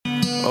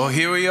Well,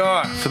 here we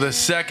are for the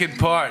second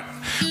part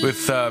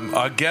with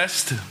our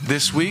guest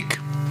this week,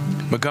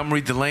 Montgomery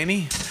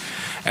Delaney.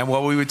 And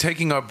while we were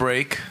taking our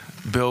break,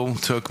 Bill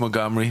took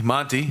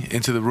Monty,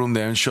 into the room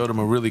there and showed him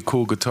a really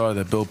cool guitar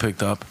that Bill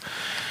picked up.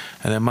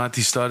 And then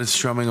Monty started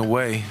strumming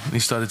away, and he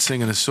started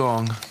singing a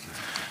song.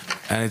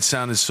 And it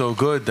sounded so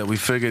good that we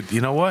figured, you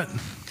know what?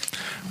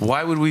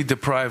 Why would we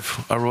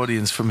deprive our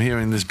audience from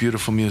hearing this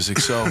beautiful music?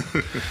 So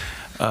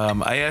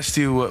I asked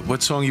you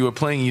what song you were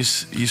playing.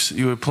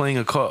 You were playing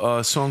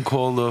a song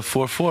called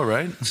 4-4,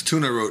 right? It's a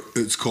tune I wrote.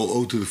 It's called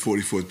Ode to the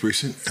 44th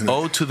Precinct. And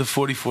Ode to the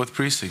 44th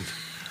Precinct.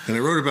 And I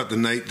wrote about the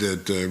night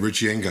that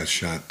Rich Yang got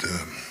shot.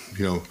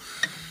 There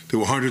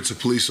were hundreds of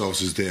police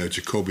officers there at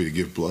Jacoby to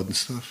give blood and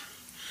stuff.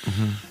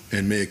 Mm-hmm.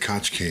 And Mayor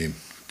Koch came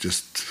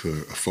just for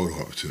a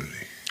photo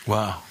opportunity.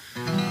 Wow.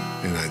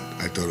 And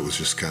I thought it was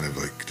just kind of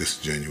like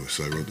disingenuous,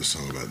 so I wrote the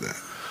song about that.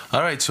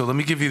 All right, so let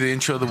me give you the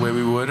intro the way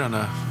we would on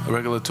a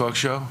regular talk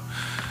show.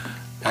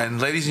 And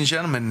ladies and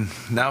gentlemen,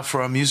 now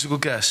for our musical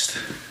guest,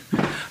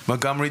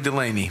 Montgomery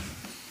Delaney.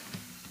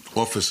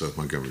 Officer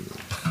Montgomery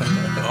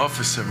Delaney.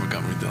 Officer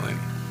Montgomery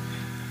Delaney.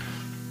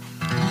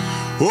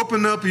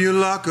 Open up your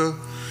locker,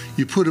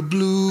 you put a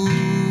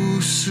blue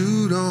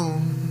suit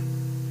on.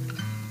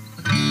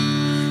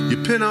 You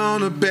pin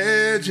on a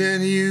badge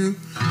and you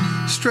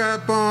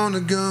strap on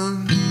a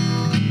gun.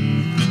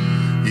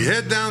 You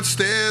head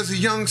downstairs, a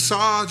young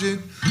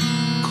sergeant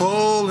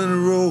calling a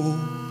roll.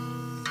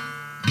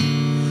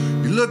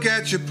 You look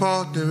at your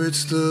partner,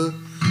 it's the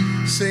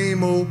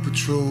same old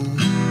patrol.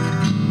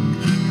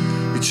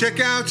 You check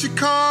out your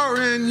car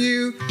and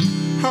you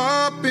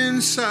hop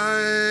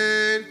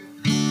inside.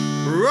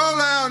 Roll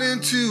out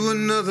into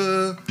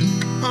another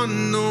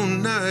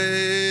unknown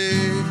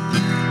night.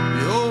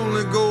 The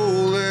only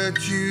goal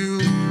that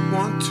you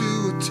want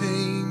to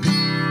attain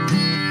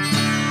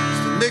is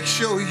to make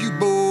sure you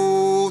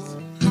both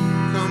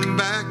come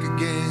back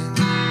again.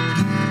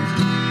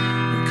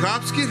 When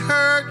cops get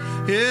hurt,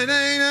 it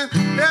ain't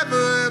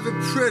ever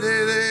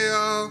pretty. They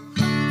are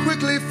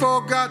quickly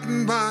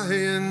forgotten by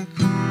an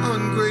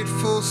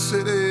ungrateful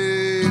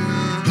city.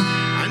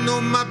 I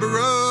know my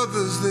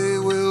brothers, they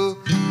will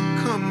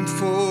come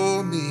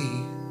for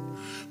me.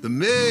 The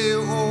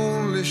mayor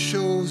only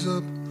shows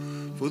up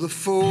for the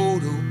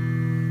photo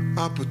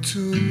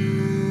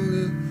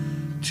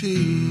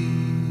opportunity.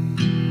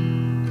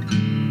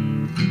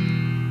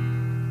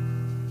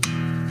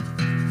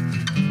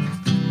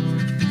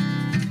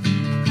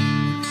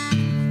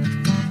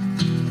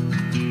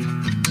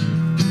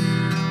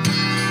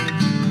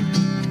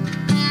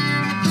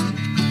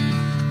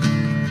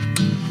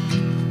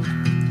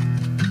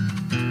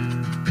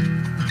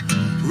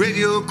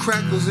 Radio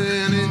crackles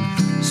in it,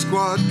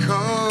 squad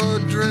car,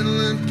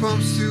 adrenaline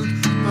pumps through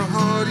a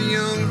hard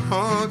young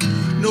heart.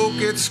 Note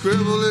gets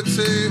scribbled, it's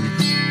a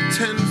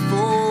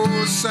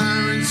 10-4,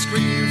 siren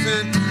screams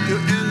and your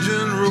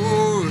engine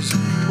roars.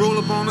 Roll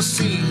up on the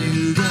scene,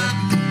 you got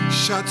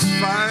shots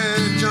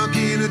fired,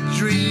 junkie in a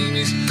dream.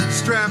 He's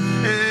strapped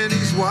and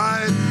he's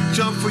wired,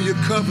 jump for your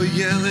cover,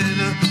 yelling,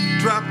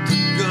 drop the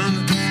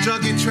gun.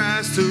 Junkie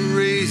tries to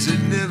raise it,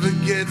 never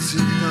gets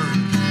it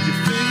done. Your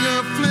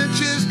finger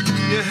flinches,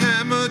 your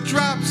hammer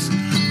drops,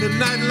 the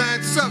night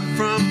lights up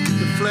from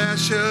the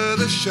flash of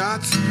the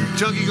shots.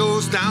 Junkie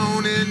goes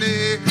down in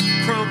a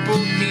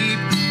crumpled heap,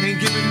 ain't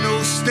giving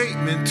no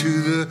statement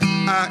to the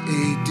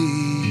IAD.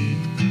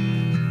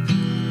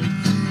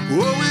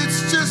 Oh,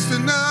 it's just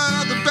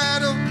another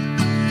battle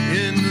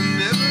in the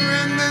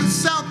never-ending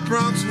South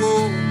Bronx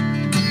war.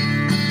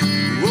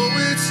 Oh,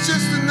 it's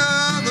just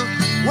another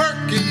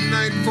working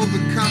night for the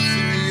cops in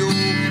the old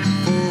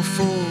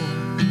 4-4.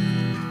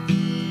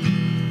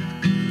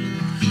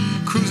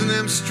 Cruising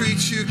them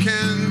streets, you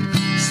can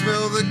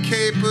smell the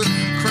caper,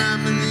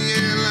 crime in the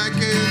air like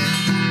a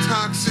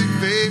toxic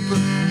vapor.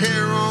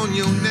 Hair on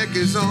your neck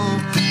is all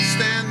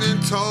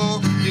standing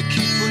tall. You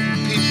keep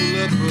putting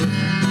people up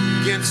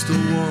against the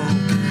wall.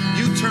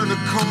 You turn a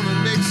corner,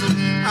 make some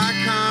eye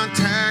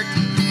contact.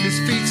 His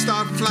feet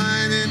start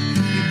flying and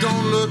you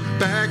don't look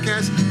back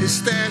as his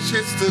stash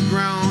hits the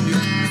ground. Your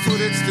foot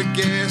hits the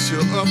gas,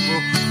 you're up a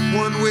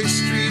one-way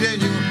street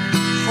and you're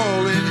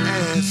hauling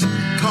ass.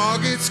 Car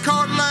gets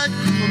caught like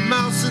a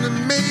mouse in a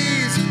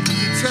maze. You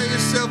tell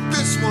yourself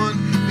this one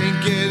ain't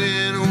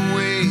getting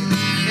away.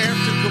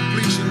 After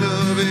completion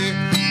of a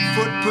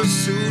foot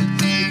pursuit,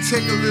 you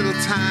take a little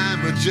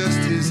time,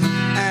 adjust his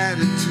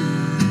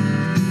attitude.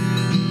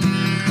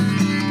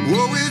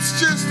 Whoa, it's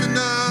just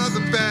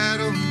another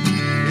battle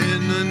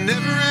in the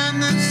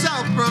never-ending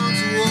South Bronx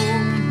war.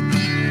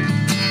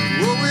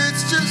 Whoa,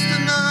 it's just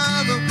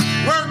another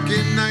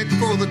working night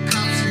for the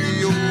cops in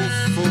the old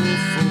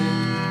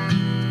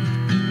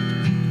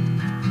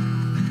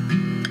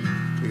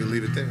 4-4. We can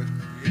leave it there.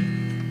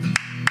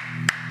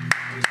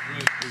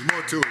 There's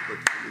more to it, but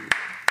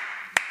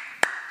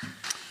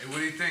Hey, what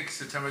do you think?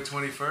 September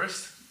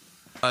 21st?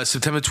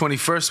 September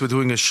 21st, we're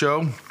doing a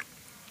show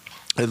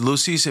at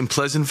Lucy's in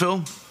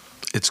Pleasantville.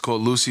 It's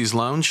called Lucy's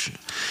Lounge.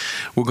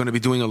 We're going to be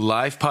doing a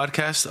live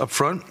podcast up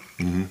front.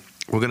 Mm-hmm.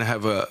 We're going to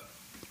have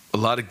a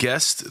lot of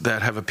guests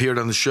that have appeared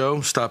on the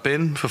show stop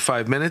in for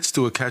 5 minutes,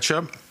 do a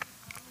catch-up.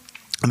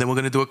 And then we're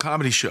going to do a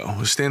comedy show,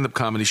 a stand-up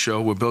comedy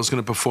show where Bill's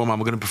going to perform, I'm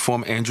going to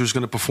perform, Andrew's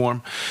going to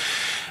perform.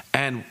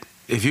 And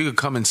if you could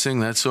come and sing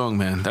that song,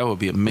 man, that would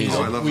be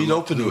amazing. We'd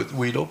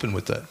open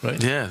with that,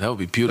 right? Yeah, that would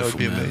be beautiful. That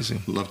would be man.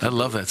 amazing. I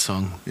love that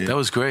song. Yeah. That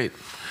was great.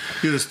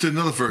 Yeah, there's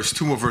another verse,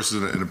 2 more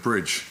verses in a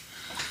bridge.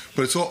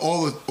 But it's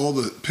all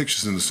the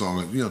pictures in the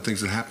song,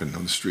 things that happen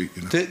on the street.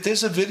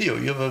 There's a video.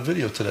 You have a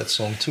video to that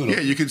song too.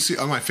 Yeah, you can see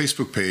on my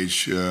Facebook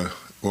page or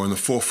on the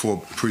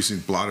 4-4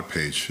 Precinct Blotter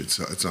page.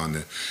 It's on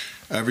there.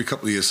 Every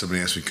couple of years,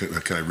 somebody asks me,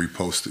 can I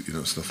repost it?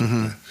 Stuff like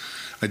that.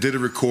 I did a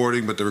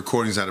recording, but the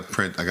recording's out of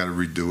print. I got to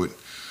redo it.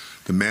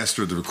 The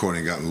master of the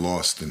recording got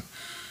lost, and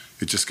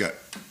it just got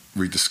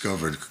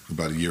rediscovered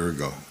about a year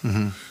ago.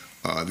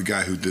 The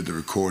guy who did the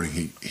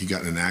recording, he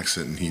got in an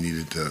accident and he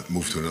needed to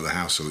move to another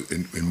house. So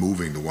in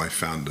moving, the wife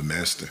found the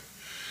master.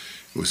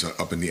 It was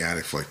up in the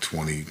attic for like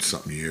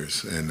 20-something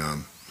years. And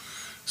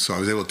so I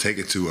was able to take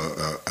it to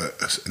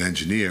an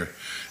engineer,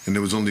 and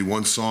there was only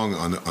one song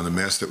on the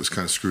master that was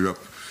kind of screwed up.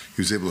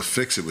 He was able to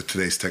fix it with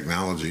today's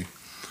technology.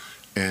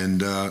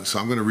 And so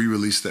I'm going to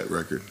re-release that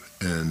record.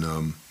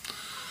 And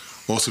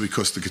also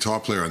because the guitar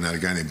player on that, a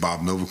guy named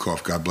Bob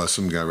Novikov, God bless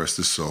him, God rest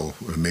his soul,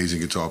 an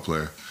amazing guitar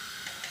player.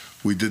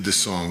 We did this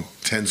song,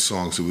 10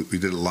 songs. We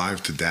did it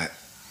live to that.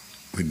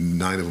 We did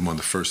 9 of them on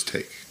the first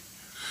take.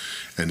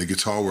 And the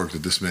guitar work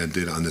that this man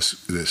did on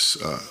this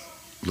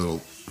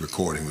little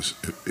recording was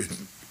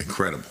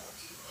incredible.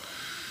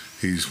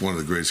 He's one of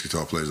the greatest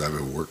guitar players I've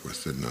ever worked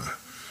with, and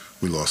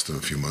we lost him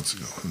a few months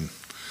ago. And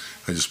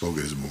I just spoke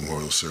at his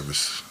memorial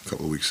service a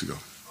couple of weeks ago.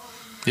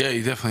 Yeah,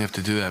 you definitely have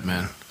to do that,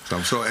 man.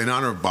 So in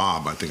honor of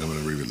Bob, I think I'm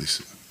going to re-release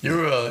it.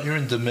 You're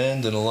in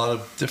demand in a lot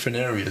of different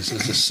areas.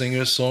 As a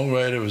singer,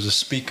 songwriter, as a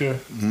speaker.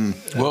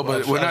 Well,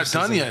 but we're not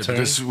done yet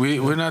because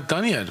we're not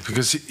done yet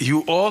because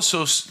you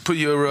also put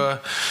your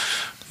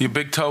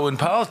big toe in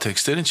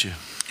politics, didn't you?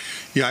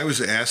 Yeah, I was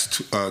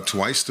asked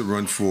twice to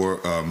run for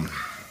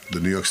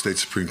the New York State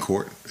Supreme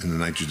Court in the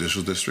 9th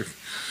Judicial District.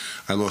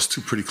 I lost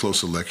 2 pretty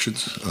close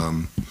elections,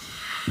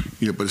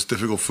 but it's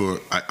difficult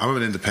I'm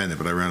an independent,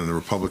 but I ran on the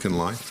Republican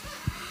line.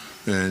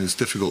 And it's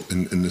difficult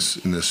in this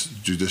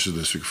judicial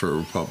district for a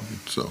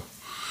Republican. So,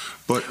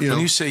 but when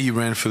you say you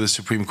ran for the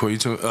Supreme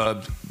Court,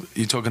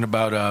 you're talking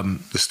about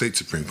the state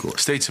Supreme Court.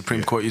 State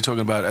Supreme Court. You're talking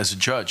about as a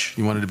judge.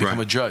 You wanted to become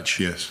a judge.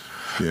 Yes.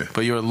 Yeah.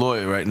 But you're a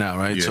lawyer right now,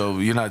 right? Yeah. So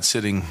you're not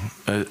sitting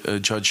a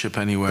judgeship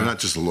anywhere. I'm not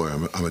just a lawyer.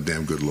 I'm a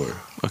damn good lawyer.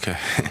 Okay.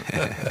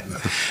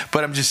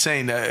 But I'm just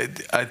saying.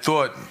 I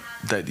thought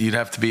that you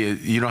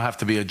don't have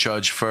to be a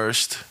judge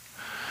first.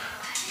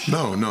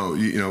 No.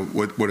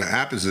 What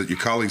happens is that your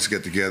colleagues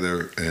get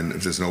together, and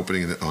if there's an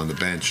opening on the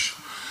bench,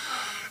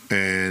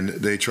 and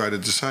they try to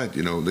decide.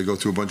 They go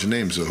through a bunch of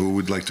names of who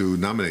would like to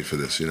nominate for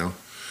this.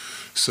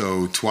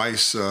 So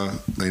twice, I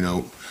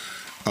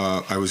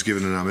was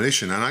given a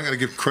nomination, and I got to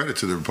give credit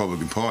to the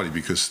Republican Party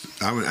because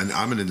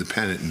I'm an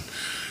independent, and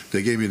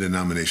they gave me the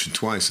nomination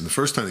twice. And the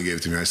first time they gave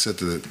it to me, I said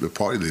to the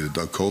party leader,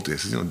 Doug Colte, I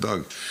said,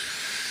 Doug,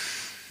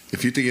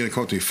 if you think you're going to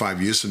come to me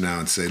 5 years from now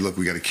and say, look,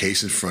 we got a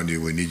case in front of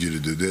you, we need you to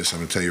do this, I'm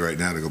going to tell you right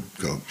now to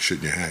go shit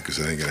in your hat because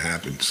that ain't going to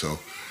happen. So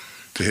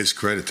to his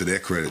credit, to their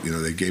credit,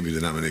 they gave me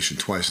the nomination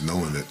twice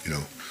knowing that,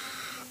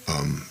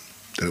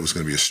 that it was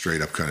going to be a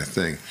straight up kind of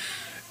thing.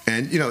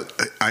 And,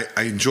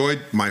 I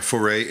enjoyed my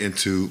foray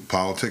into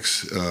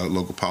politics,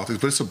 local politics,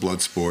 but it's a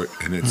blood sport.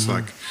 And it's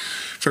like,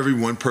 for every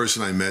one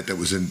person I met that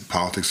was in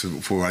politics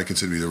for what I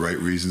consider to be the right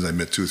reasons, I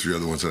met 2 or 3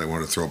 other ones that I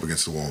wanted to throw up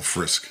against the wall and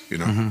frisk,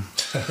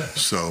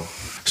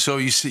 So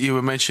you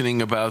were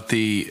mentioning about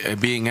the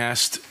being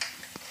asked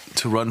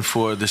to run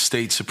for the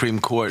state Supreme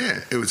Court.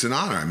 Yeah, it was an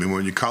honor. I mean,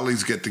 when your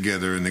colleagues get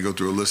together and they go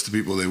through a list of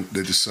people,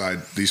 they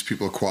decide these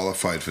people are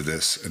qualified for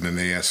this, and then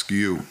they ask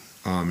you.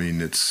 I mean,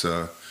 it's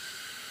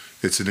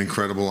an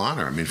incredible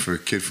honor. I mean, for a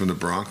kid from the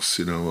Bronx,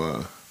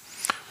 Well,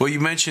 you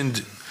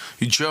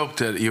joked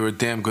that you're a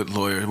damn good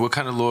lawyer. What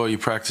kind of law are you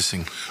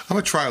practicing? I'm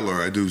a trial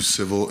lawyer. I do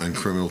civil and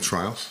criminal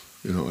trials.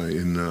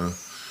 I've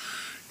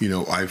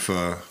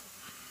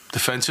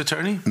defense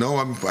attorney? No,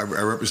 I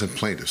represent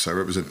plaintiffs. I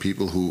represent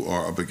people who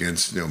are up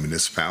against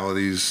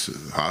municipalities,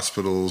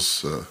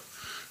 hospitals,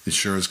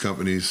 insurance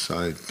companies.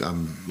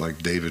 I'm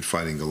like David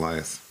fighting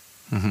Goliath.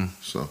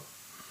 So,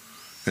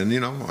 and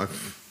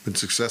I've been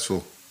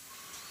successful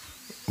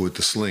with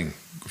the sling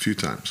a few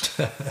times.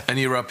 And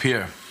you're up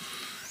here?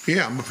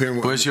 Yeah, I'm up here.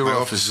 Where's your office? office?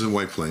 My office is in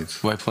White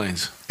Plains. White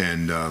Plains.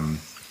 And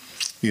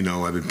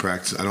I've been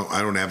practicing.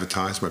 I don't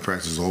advertise. My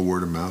practice is all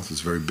word of mouth. It's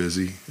very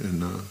busy,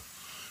 and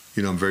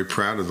I'm very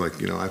proud of I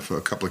have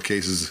a couple of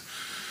cases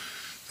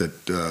that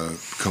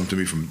come to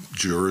me from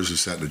jurors who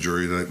sat in the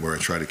jury night where I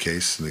tried a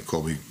case, and they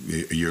called me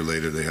a year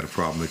later. They had a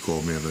problem. They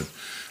called me.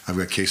 I've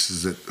got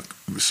cases that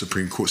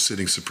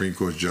sitting Supreme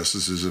Court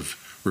justices have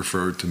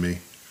referred to me.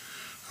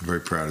 I'm very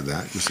proud of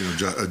that. Just,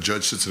 a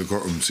judge sits in a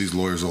courtroom and sees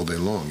lawyers all day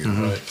long.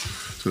 Right.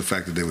 So the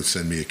fact that they would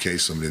send me a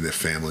case, somebody in their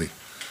family,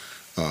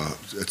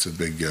 it's a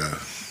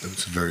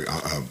very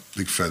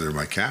big feather in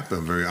my cap.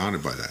 I'm very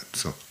honored by that.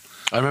 So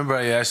I remember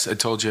I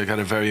told you I got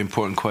a very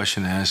important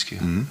question to ask you.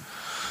 Mm-hmm.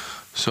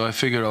 So I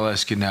figured I'll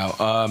ask you now.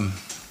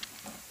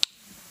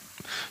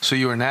 So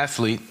you were an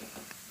athlete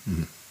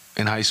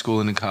in high school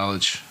and in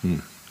college.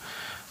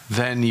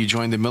 Then you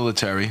joined the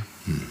military.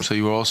 So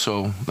you were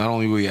also, not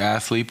only were you an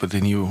athlete, but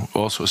then you were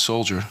also a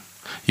soldier.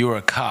 You were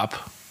a cop.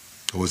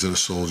 I wasn't a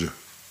soldier.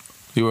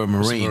 You were a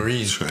Marine.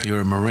 That's right. You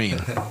were a Marine.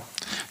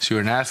 So you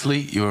were an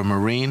athlete, you were a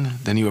Marine,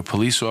 then you were a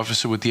police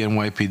officer with the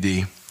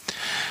NYPD.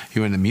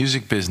 You were in the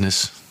music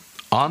business,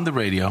 on the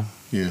radio.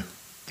 Yeah.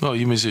 Well,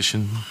 you're a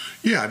musician.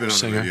 Yeah, I've been on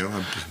singer. the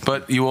radio.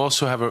 But you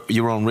also have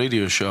your own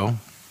radio show.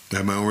 I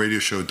have my own radio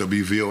show,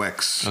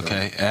 WVOX. So.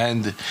 Okay,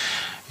 and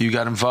you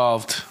got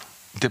involved,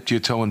 dipped your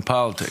toe in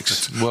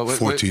politics.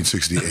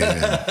 1460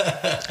 AM.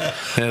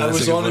 Yeah, I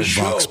was on a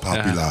show. Vox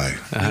Populi.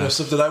 You know,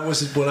 something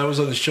when I was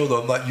on the show,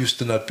 though, I'm not used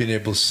to not being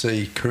able to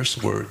say curse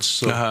words,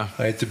 so I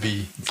had to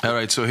be. All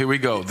right, so here we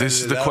go.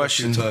 This is the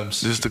question.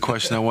 This is the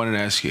question I wanted to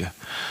ask you.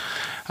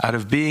 Out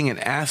of being an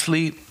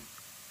athlete,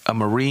 a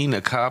Marine,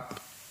 a cop,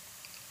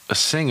 a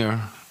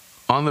singer,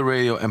 on the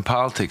radio, and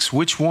politics,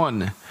 which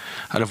one,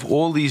 out of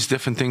all these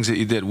different things that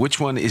you did, which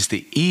one is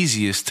the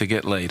easiest to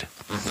get laid?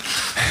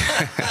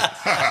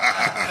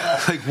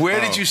 Like,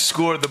 where did you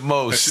score the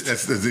most?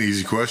 That's an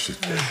easy question.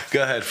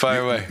 Go ahead,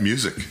 fire away.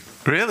 Music.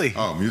 Really?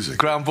 Oh, music.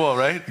 Ground ball,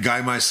 right?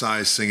 Guy my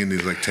size singing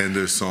these like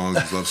tender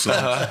songs, love songs.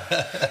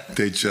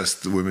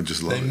 The women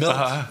just love They it.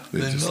 melt.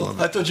 They just melt. love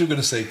it. I thought you were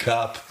going to say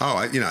cop. Oh,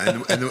 and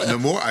the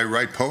more I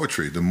write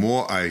poetry, the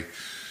more I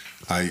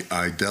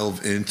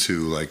delve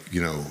into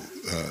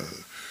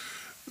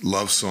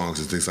love songs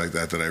and things like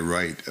that I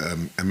write.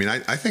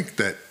 I think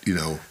that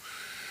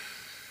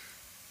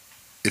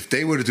if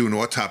they were to do an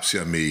autopsy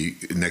on me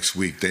next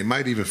week, they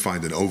might even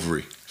find an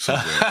ovary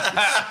somewhere.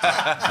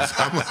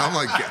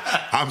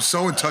 I'm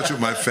so in touch with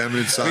my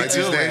feminine side Me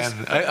too, these days.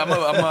 man.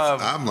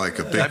 I'm like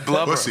a big I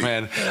blubber, pussy.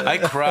 man. I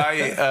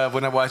cry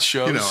when I watch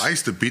shows. I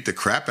used to beat the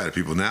crap out of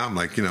people. Now I'm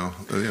like, I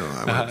want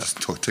to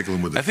just tickle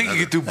them with the I think you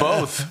feather. could do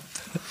both.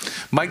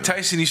 Mike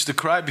Tyson used to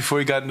cry before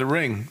he got in the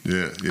ring.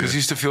 Yeah. Because he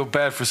used to feel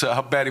bad for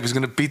how bad he was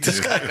going to beat this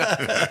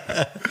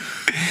guy.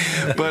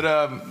 But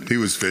he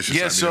was vicious.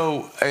 yeah.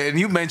 And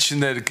you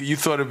mentioned that you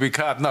thought it'd be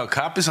cop. No,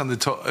 cop is on the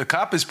top.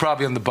 Cop is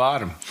probably on the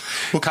bottom.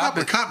 Well, cop.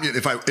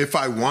 If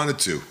I wanted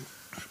to,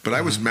 but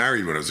I was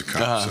married when I was a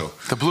cop, so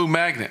the Blue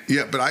Magnet.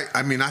 yeah. But I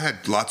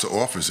had lots of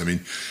offers.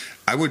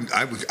 I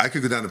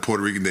could go down to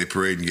Puerto Rican Day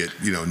Parade and get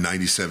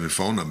 97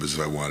 phone numbers if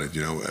I wanted.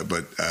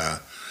 But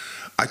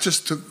I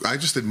just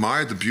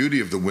admired the beauty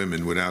of the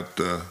women without.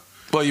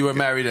 Well, you were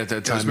married at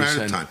that time. I was married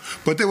at the time,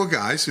 but there were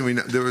guys.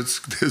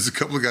 There's a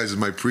couple of guys in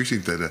my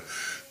precinct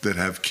that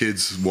have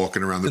kids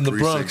walking around the In the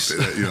precinct.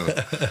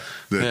 Bronx.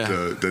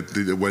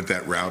 That went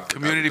that route.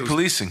 Community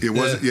policing. It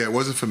wasn't. Yeah, it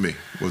wasn't for me.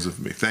 It wasn't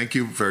for me. Thank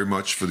you very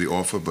much for the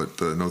offer, but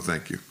no,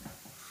 thank you.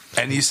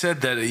 And you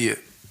said that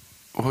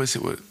what was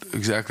it?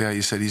 Exactly how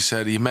you said? You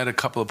said you met a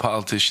couple of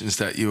politicians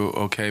that you were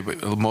okay,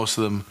 but most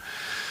of them.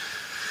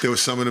 There were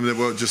some of them that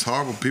were just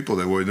horrible people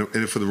that were in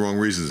it for the wrong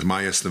reasons, in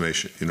my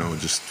estimation,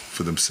 just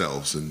for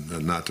themselves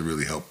and not to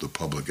really help the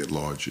public at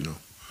large,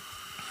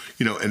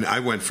 And I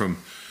went from,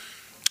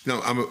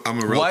 I'm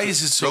a Why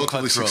is it so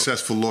relatively cutthroat?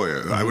 successful lawyer.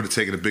 Mm-hmm. I would have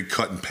taken a big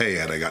cut in pay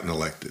had I gotten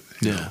elected.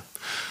 Yeah.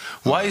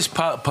 Why is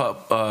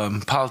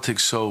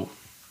politics so,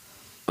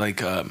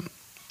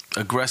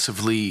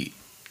 aggressively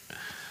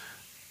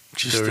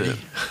just dirty?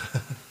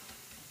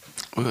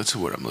 What's the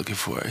word I'm looking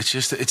for?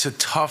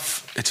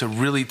 It's a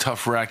really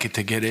tough racket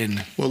to get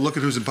in. Well, look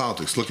at who's in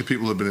politics. Look at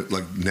people who have been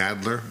like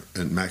Nadler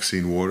and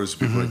Maxine Waters,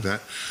 people like that.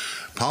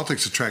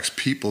 Politics attracts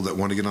people that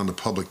want to get on the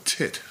public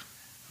tit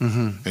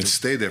and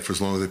stay there for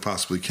as long as they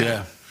possibly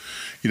can.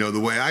 Yeah. The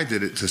way I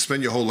did it, to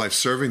spend your whole life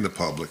serving the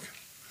public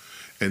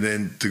and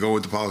then to go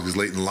into politics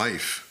late in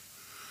life,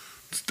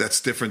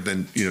 that's different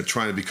than,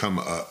 trying to become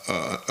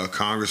a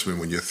congressman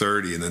when you're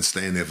 30 and then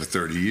staying there for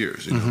 30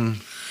 years,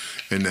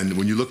 And then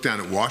when you look down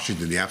at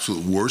Washington, the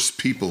absolute worst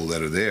people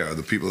that are there are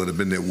the people that have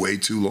been there way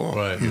too long.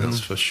 Right,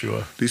 that's for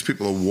sure. These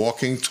people are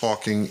walking,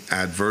 talking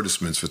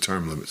advertisements for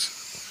term limits.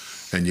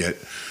 And yet,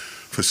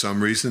 for some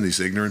reason,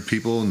 these ignorant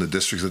people in the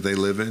districts that they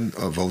live in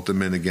vote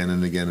them in again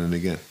and again and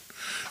again.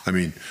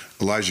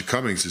 Elijah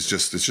Cummings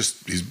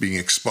he's being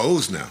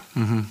exposed now.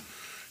 Mm-hmm.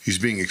 He's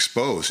being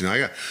exposed. I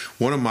got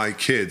one of my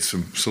kids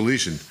from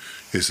Salesian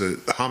is a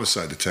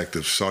homicide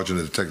detective, sergeant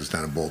of detectives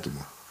down in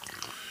Baltimore.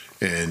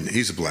 And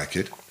he's a black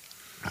kid.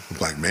 A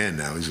black man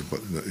now. And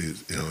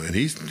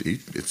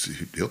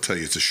he'll tell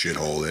you it's a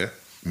shithole there.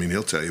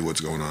 He'll tell you what's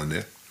going on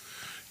there.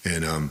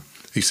 And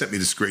he sent me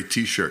this great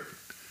T-shirt.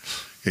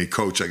 Hey,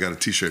 Coach, I got a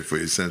T-shirt for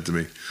you. He sent it to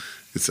me.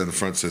 It's on the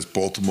front. It says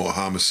Baltimore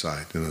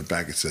Homicide, and on the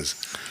back it says,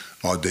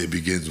 "Our day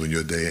begins when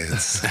your day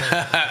ends."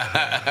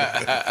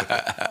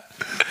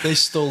 They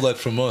stole that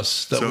from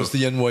us. That was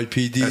the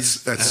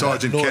NYPD. That's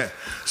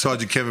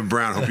Sergeant Kevin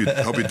Brown. Hope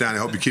you're down. I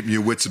hope you're keeping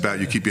your wits about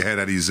you. Keep your head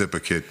out of your zipper,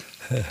 kid.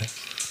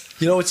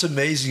 It's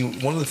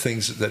amazing. One of the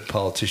things that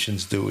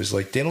politicians do is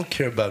they don't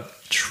care about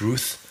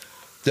truth.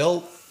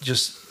 They'll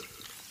just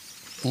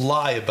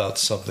lie about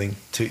something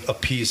to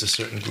appease a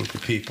certain group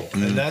of people,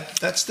 and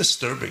that's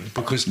disturbing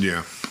because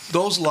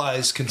those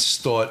lies can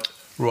start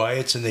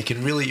riots and they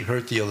can really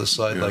hurt the other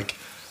side. Like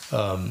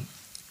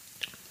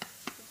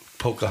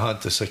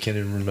Pocahontas, I can't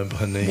even remember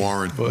her name.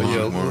 Warren.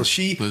 Well,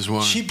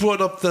 she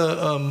brought up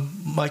the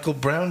Michael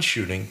Brown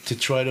shooting to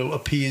try to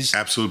appease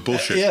absolute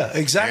bullshit.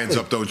 Exactly. Hands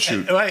up, don't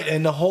shoot. Right,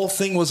 and the whole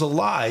thing was a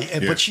lie.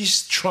 But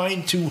she's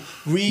trying to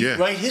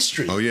rewrite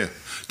history. Oh yeah.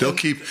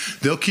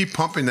 They'll keep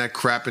pumping that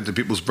crap into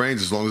people's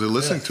brains as long as they're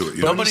listening to it.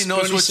 Nobody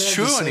knows what's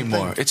true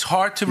anymore. It's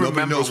hard to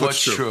remember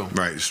what's true.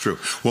 Right, it's true.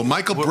 Well,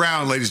 Michael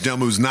Brown, ladies and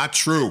gentlemen, was not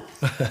true.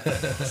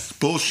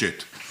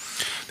 Bullshit.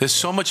 There's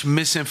so much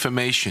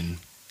misinformation,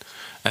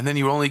 and then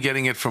you're only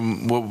getting it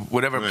from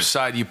whatever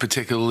side you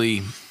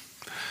particularly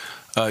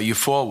you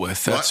fall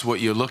with. That's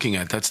what you're looking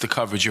at. That's the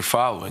coverage you're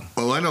following.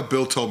 Well, I know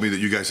Bill told me that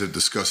you guys had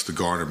discussed the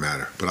Garner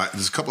matter, but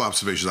there's a couple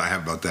observations I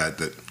have about that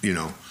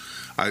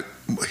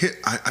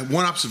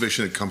one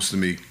observation that comes to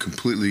me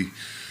completely,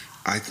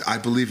 I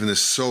believe in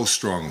this so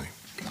strongly.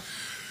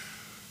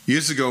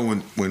 Years ago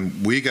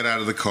when we got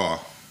out of the car,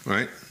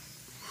 right,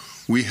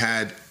 we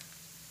had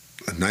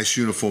a nice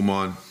uniform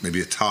on, maybe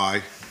a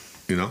tie,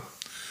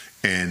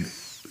 and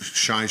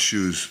shine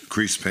shoes,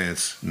 creased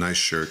pants, nice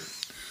shirt.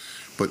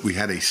 But we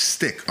had a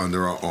stick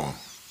under our arm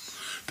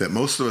that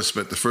most of us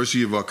spent the first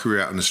year of our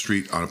career out in the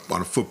street on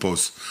a foot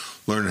post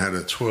learning how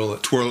to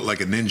twirl it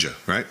like a ninja,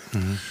 right?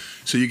 Mm-hmm.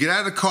 So you get out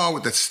of the car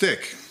with that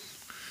stick,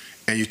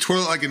 and you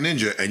twirl it like a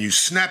ninja, and you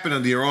snap it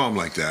under your arm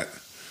like that,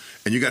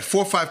 and you got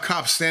 4 or 5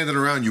 cops standing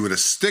around you with a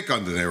stick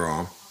under their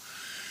arm.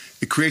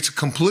 It creates a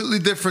completely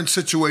different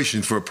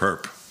situation for a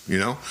perp,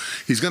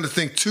 He's going to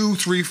think 2,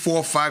 3,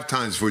 4, 5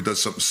 times before he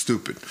does something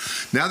stupid.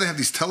 Now they have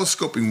these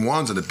telescoping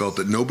wands on the belt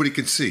that nobody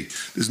can see.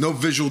 There's no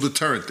visual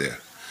deterrent there.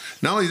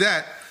 Not only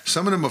that,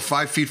 some of them are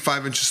 5 feet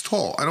 5 inches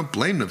tall. I don't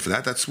blame them for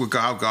that. That's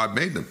how God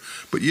made them.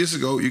 But years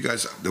ago, you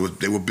guys,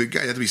 they were big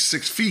guys. You had to be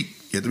 6 feet.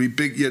 You had to be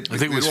big. I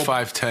think it was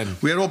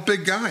 5'10". We had all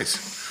big guys.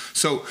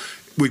 So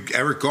with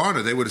Eric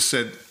Garner, they would have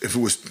said, if it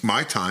was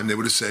my time, they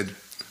would have said,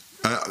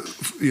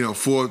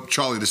 for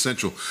Charlie the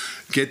Central,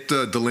 get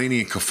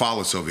Delaney and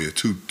Kafalis over here,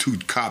 two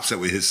cops that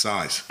were his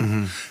size.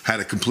 Mm-hmm. Had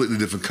a completely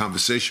different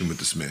conversation with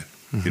this man.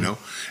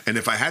 Mm-hmm. And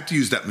if I had to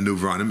use that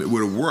maneuver on him, it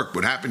would have worked.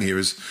 What happened here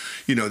is,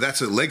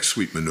 that's a leg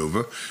sweep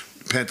maneuver.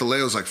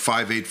 Pantaleo's like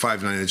 5'8",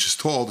 5'9" inches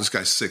tall. This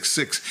guy's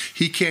 6'6".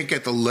 He can't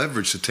get the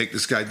leverage to take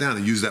this guy down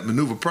and use that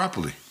maneuver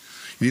properly.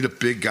 You need a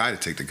big guy to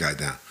take the guy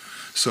down.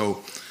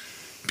 So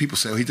people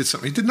say, he did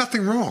something. He did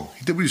nothing wrong.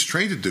 He did what he was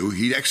trained to do.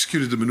 He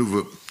executed the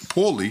maneuver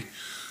poorly,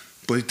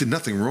 but he did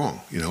nothing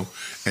wrong,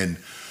 And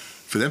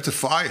for them to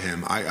fire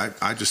him,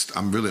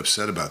 I'm really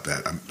upset about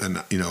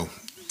that.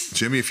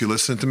 Jimmy, if you're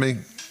listening to me,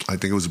 I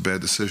think it was a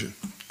bad decision.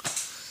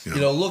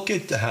 Look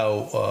at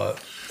how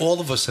all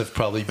of us have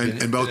probably been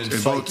in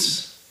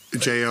fights.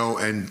 Both J.O.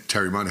 and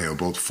Terry Monaghan,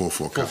 both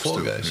 4-4 cops.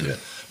 4-4 guys, yeah.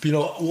 But,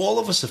 all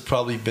of us have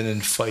probably been in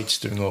fights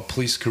during our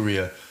police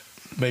career,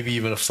 maybe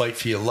even a fight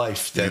for your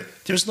life, that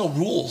there's no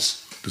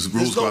rules. There's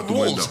rules go out the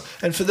window.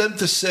 And for them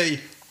to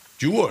say,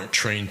 you weren't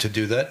trained to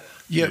do that.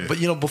 Yeah, but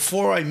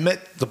before I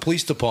met the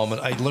police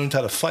department, I learned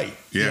how to fight.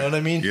 You know what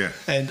I mean? Yeah.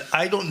 And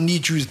I don't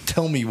need you to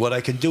tell me what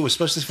I can do,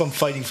 especially if I'm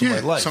fighting for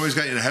my life. Somebody's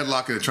got you in a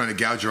headlock and they're trying to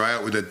gouge your eye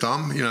out with their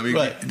thumb.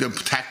 Right. The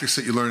tactics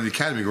that you learn in the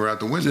academy go out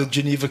the window. The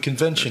Geneva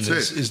Convention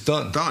is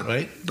done. Done.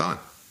 Right? Done.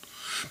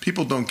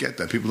 People don't get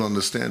that. People don't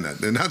understand that.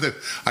 And now that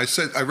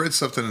I read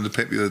something in the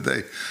paper the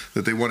other day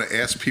that they want to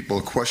ask people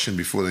a question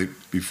before they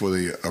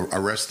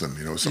arrest them.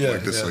 Something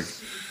like this. Yeah. Like,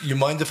 you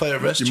mind if I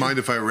arrest you? You mind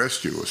if I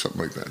arrest you, or something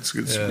like that? It's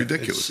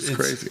ridiculous. It's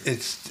crazy.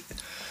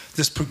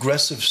 This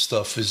progressive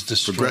stuff is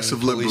destroying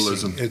progressive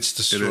liberalism. It's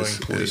destroying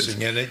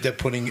policing, and they're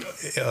putting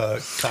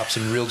cops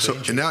in real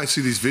danger. And now I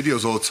see these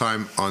videos all the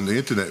time on the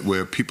internet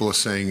where people are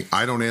saying,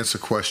 "I don't answer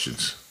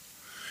questions,"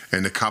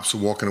 and the cops are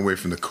walking away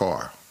from the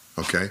car.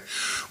 Okay,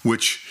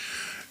 which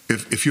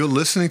if you're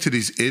listening to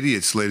these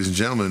idiots, ladies and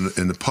gentlemen,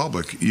 in the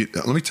public,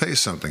 let me tell you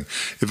something.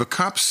 If a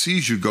cop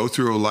sees you go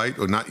through a light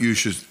or not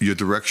use your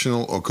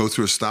directional or go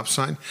through a stop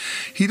sign,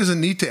 he doesn't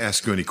need to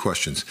ask you any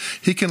questions.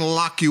 He can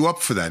lock you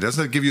up for that. He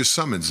doesn't have to give you a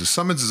summons. A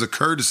summons is a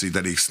courtesy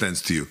that he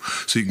extends to you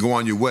so you can go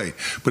on your way.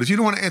 But if you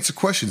don't want to answer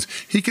questions,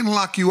 he can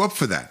lock you up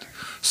for that.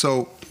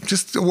 So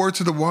just a word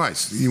to the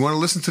wise. You want to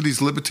listen to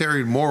these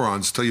libertarian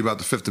morons tell you about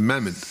the Fifth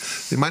Amendment,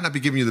 they might not be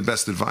giving you the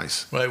best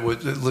advice. Right. Well,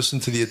 listen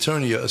to the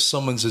attorney. A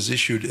summons is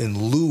issued in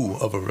lieu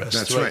of arrest.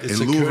 That's right. In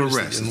lieu of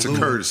arrest. It's a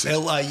courtesy.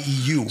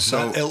 LIEU,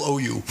 not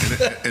LOU.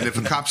 And if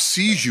a cop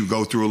sees you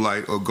go through a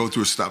light or go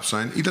through a stop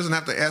sign, he doesn't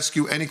have to ask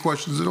you any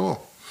questions at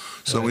all.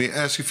 So when he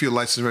asks you for your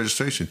license and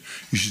registration,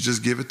 you should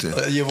just give it to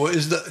him.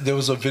 There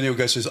was a video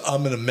guy says,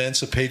 "I'm an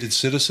emancipated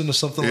citizen" or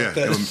something like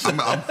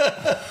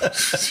that.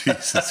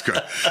 Jesus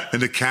Christ!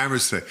 And the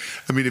cameras say,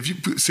 I mean, if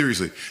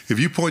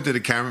you pointed a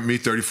camera at me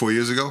 34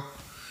 years ago,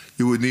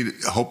 You would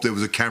hope there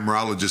was a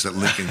camerologist at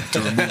Lincoln to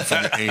remove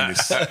from your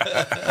anus.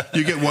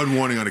 You get one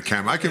warning on a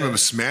camera. I can remember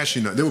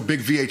smashing them. They were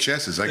big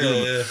VHSs. I can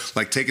remember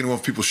like taking them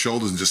off people's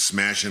shoulders and just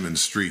smashing them in the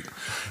street.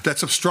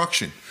 That's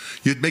obstruction.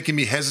 You're making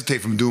me hesitate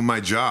from doing my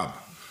job.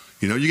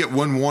 You know, you get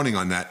one warning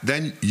on that,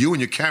 then you and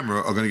your camera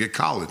are going to get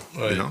collared.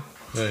 Right. You know,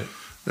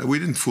 right. We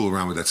didn't fool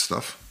around with that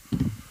stuff.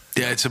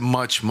 Yeah, it's a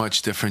much,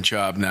 much different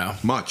job now.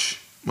 Much.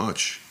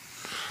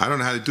 I don't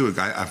know how to do it.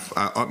 I have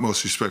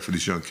utmost respect for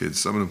these young kids.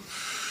 Some of them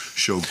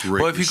show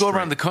great. Well, if you go restraint.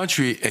 around the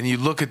country and you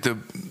look at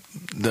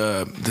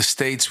the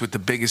states with the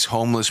biggest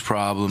homeless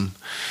problem,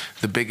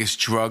 the biggest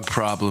drug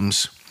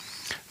problems,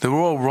 they're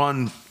all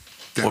run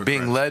or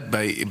being led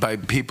by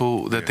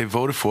people that they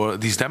voted for,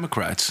 these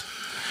Democrats.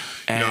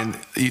 And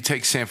you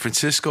take San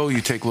Francisco,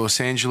 you take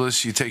Los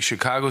Angeles, you take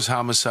Chicago's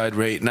homicide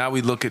rate. Now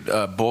we look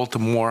at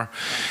Baltimore,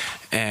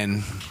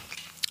 and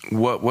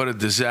what a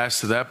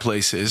disaster that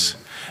place is.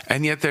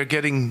 And yet they're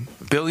getting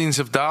billions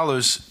of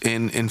dollars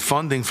in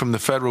funding from the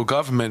federal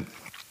government,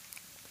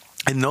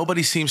 and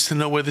nobody seems to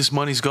know where this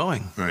money's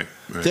going. Right.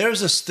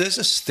 There's a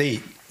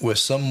state where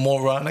some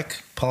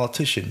moronic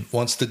politician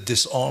wants to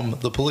disarm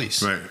the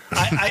police. Right.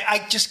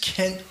 I just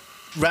can't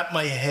wrap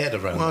my head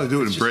around. Well, that. they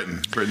do it in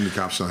Britain. Britain, the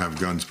cops don't have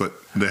guns, but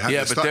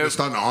they're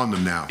starting to arm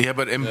them now. Yeah,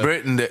 but in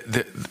Britain,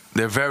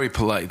 they're very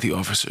polite, the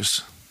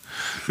officers.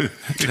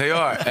 They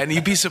are, and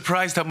you'd be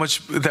surprised how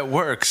much that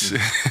works.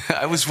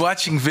 I was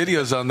watching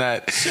videos on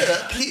that.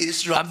 Sir,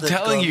 please drop I'm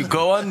telling you,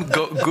 go on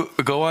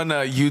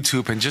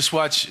YouTube and just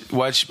watch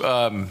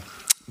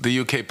the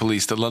UK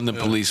police, the London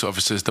police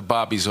officers, the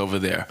bobbies over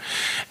there.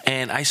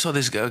 And I saw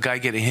this guy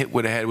getting hit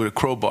with a head with a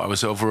crowbar. It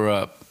was over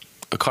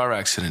a car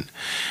accident.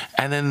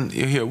 And then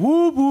you hear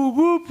whoop, whoop,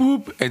 whoop,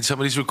 whoop, and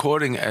somebody's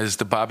recording as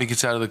the bobby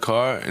gets out of the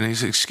car, and he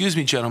says, "Excuse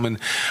me, gentlemen,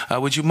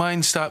 would you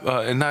mind stop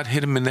and not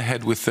hit him in the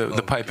head with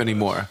the pipe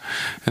anymore?"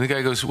 And the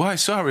guy goes, "Why,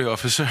 sorry,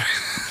 officer."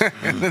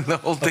 And then the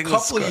whole thing a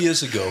couple of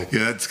years ago.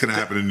 Yeah, that's going to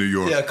happen in New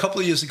York. Yeah, a couple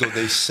of years ago,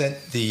 they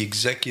sent the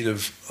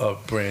executive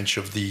branch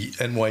of the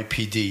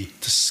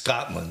NYPD to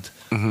Scotland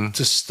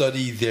to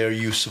study their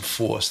use of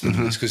force,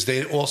 because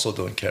they also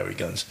don't carry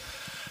guns.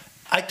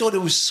 I thought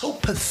it was so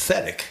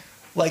pathetic.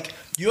 Like,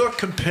 you're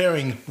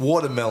comparing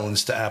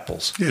watermelons to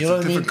apples. Yeah, you know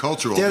it's a different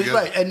culture altogether.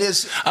 Right, and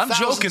there's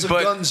thousands of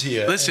guns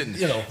here.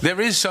 Listen, and, there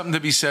is something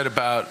to be said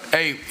about,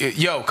 hey,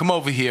 yo, come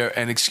over here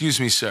and excuse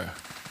me, sir.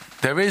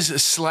 There is a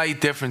slight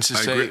difference to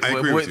say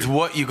with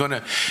what you're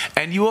gonna,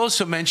 and you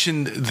also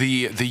mentioned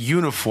the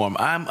uniform.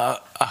 I'm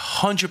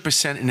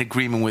 100% in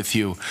agreement with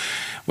you.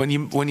 When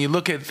you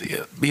look at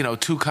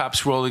two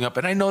cops rolling up,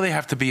 and I know they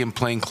have to be in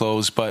plain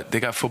clothes, but they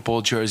got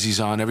football jerseys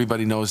on.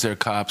 Everybody knows they're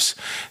cops.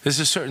 There's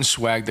a certain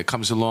swag that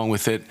comes along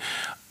with it,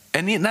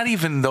 and not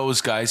even those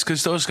guys,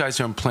 because those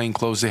guys are in plain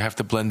clothes. They have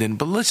to blend in.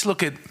 But let's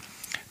look at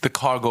the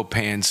cargo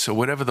pants or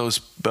whatever those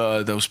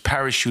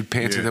parachute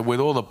pants are with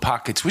all the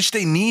pockets, which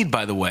they need,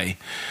 by the way,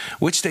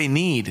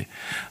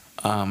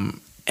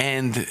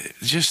 and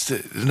just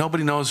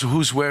nobody knows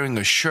who's wearing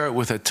a shirt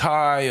with a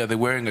tie. Are they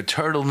wearing a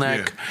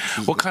turtleneck?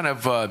 Yeah. What kind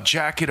of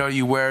jacket are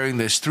you wearing?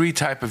 There's 3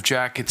 types of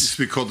jackets. It used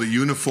to be called the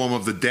uniform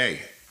of the day.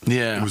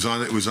 Yeah, it was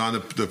on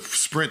the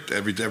sprint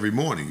every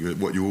morning.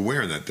 What you were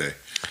wearing that day.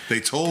 They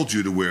told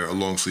you to wear a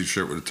long sleeve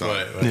shirt with a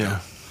tie. Right.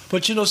 Yeah.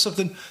 But you know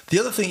something? The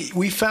other thing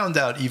we found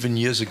out even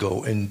years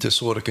ago in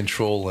disorder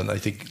control, and I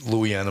think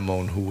Louis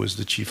Anemone, who was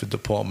the chief of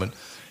department,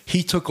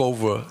 he took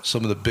over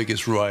some of the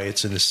biggest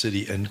riots in the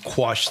city and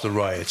quashed the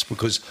riots.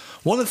 Because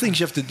one of the things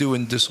you have to do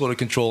in disorder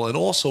control, and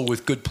also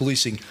with good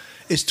policing,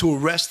 is to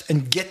arrest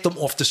and get them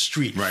off the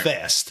street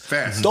fast.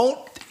 Don't,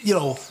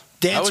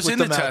 dance with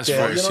them out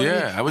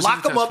there. I was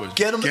Lock them up,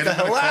 get them the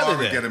hell out of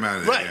there. Get them out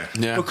of there. Right.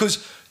 Yeah.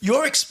 Because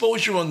your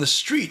exposure on the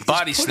street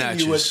body is putting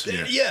snatches.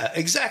 you at,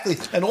 exactly.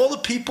 And all the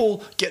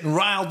people getting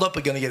riled up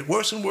are going to get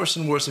worse and worse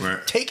and worse. Right.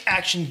 Take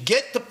action.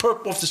 Get the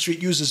perp off the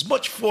street. Use as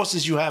much force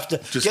as you have to.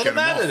 Just get them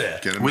out of there.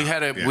 We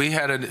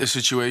had a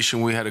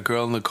situation. We had a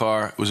girl in the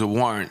car. It was a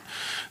warrant.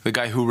 The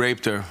guy who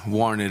raped her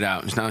warranted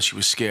out. Now she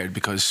was scared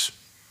because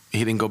he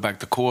didn't go back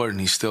to court,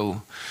 and he's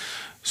still.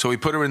 So we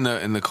put her in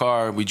the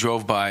car. We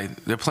drove by.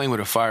 They're playing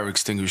with a fire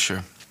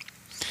extinguisher.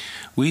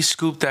 We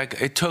scooped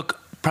that. It took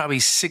probably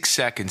 6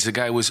 seconds. The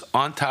guy was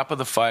on top of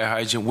the fire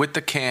hydrant with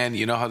the can.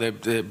 You know how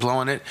they're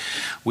blowing it?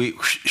 We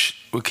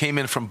came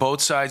in from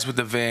both sides with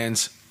the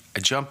vans. I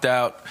jumped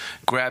out,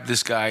 grabbed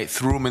this guy,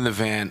 threw him in the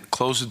van,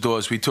 closed the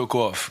doors. We took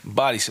off.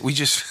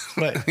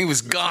 He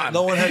was gone.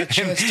 No one had a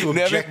chance to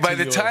object. By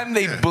the time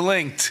they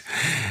blinked,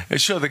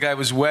 sure, the guy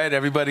was wet.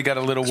 Everybody got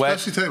a little wet.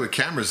 Especially tell you with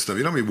cameras and stuff.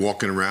 You don't be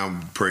walking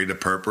around, parading the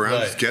perp around.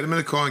 Right. Just get him in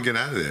the car and get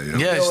out of there.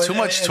 Yeah, it's too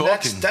much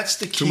talking. That's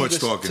the key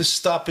to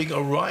stopping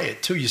a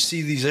riot, too. You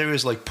see these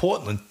areas like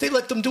Portland. They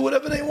let them do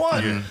whatever they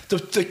want. Yeah.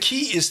 The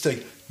key is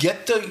to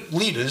get the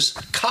leaders,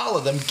 collar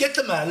them, get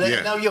them out of there.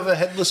 Yeah. Now you have a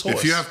headless horse.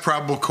 If you have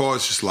probable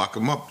cause, just lock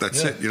them up.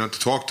 That's it. You don't have to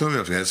talk to them. You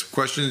have to ask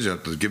questions. You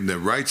have to give them their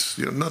rights.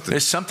 Nothing.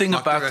 There's something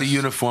about the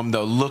uniform,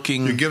 though,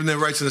 looking... You're giving their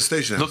rights in the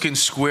station house. Looking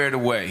squared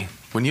away.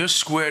 When you're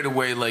squared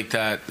away like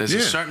that, there's a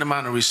certain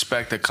amount of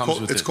respect that comes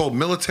with it. It's called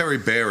military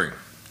bearing.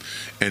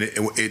 and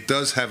it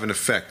does have an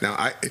effect. Now,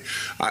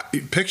 I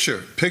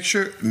picture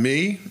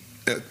me,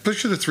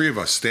 picture the three of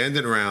us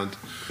standing around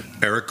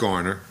Eric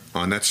Garner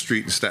on that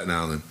street in Staten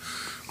Island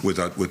with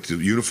the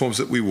uniforms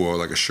that we wore,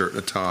 like a shirt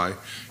and a tie,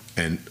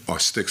 and our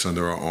sticks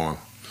under our arm.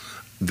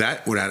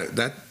 That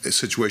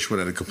situation would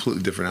have had a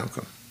completely different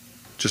outcome,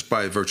 just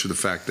by virtue of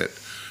the fact that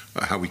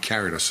how we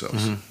carried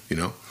ourselves. You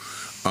know.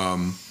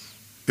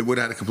 It would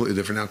have had a completely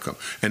different outcome.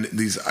 And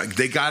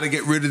they got to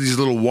get rid of these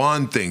little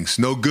wand things.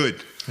 No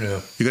good.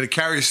 Yeah. You're going to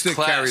carry a stick,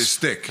 carry a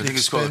stick. An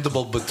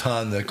expendable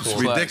baton. It's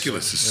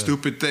ridiculous. It's a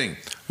stupid thing.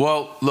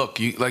 Well, look,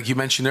 like you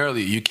mentioned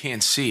earlier, you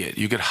can't see it.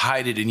 You could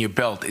hide it in your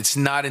belt. It's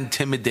not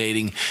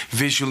intimidating,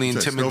 visually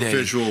intimidating. No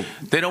visual.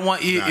 They don't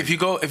want you, if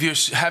you're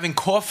having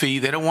coffee,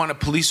 they don't want a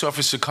police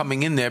officer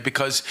coming in there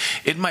because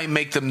it might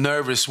make them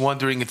nervous,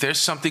 wondering if there's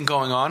something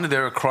going on, is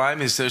there a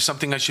crime, is there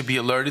something I should be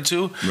alerted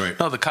to? Right.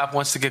 No, the cop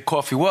wants to get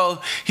coffee.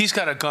 Well, he's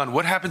got a gun.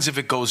 What happens if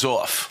it goes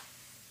off?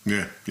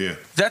 Yeah.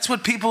 That's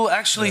what people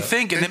actually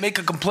think, and they make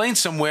a complaint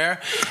somewhere,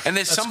 and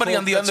there's somebody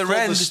on the other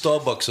end. That's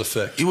called the Starbucks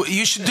effect.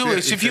 You should do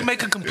it. If you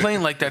make a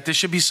complaint like that, there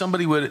should be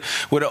somebody with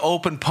an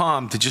open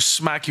palm to just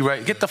smack you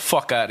right. Get the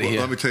fuck out of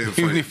here. Let me tell you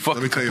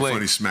a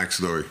funny smack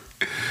story.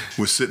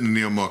 We're sitting in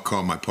the unmarked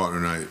car, my partner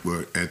and I,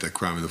 we're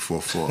anti-crime in the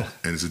 4th floor,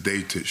 and it's a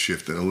day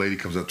shift, and a lady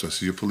comes up to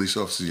us, "You're police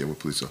officers?" "Yeah, we're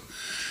police officers."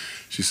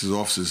 She says,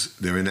 "Officers,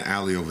 they're in the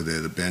alley over there,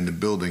 the abandoned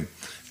building,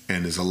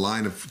 and there's a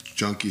line of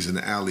junkies in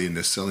the alley, and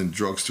they're selling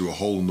drugs through a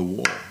hole in the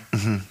wall."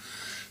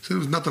 So there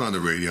was nothing on the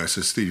radio. I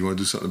said, "Steve, you want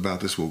to do something about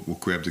this? We'll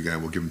grab the guy.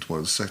 We'll give him to one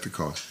of the sector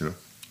cars, you know."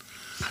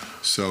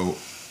 So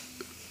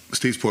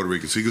Steve's Puerto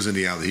Rican, so he goes in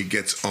the alley. He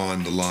gets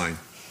on the line,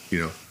 you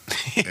know,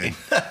 and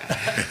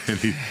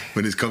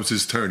when it comes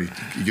his turn,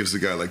 he gives the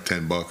guy like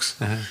 $10,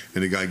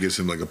 and the guy gives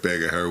him like a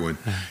bag of heroin,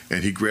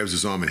 and he grabs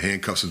his arm and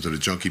handcuffs him to the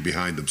junkie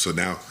behind him. So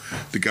now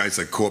the guy's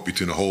like caught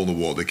between a hole in the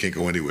wall. They can't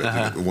go anywhere. They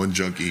got the one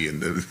junkie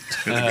and the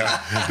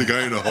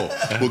guy in the hole.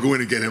 We'll go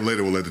in and get him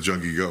later. We'll let the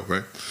junkie go,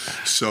 right?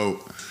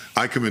 So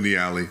I come in the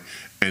alley,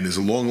 and there's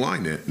a long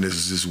line there, and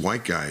there's this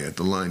white guy at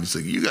the line. He's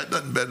like, "You got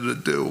nothing better to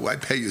do. I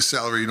pay your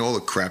salary," and all the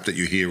crap that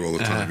you hear all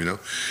the time, you know.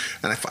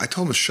 And I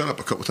told him to shut up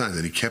a couple times,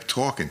 and he kept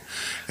talking.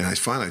 And I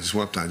finally just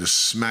went up there and I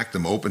just smacked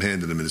him,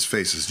 open-handed him in his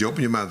face. I said, "You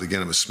open your mouth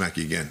again, I'm going to smack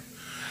you again."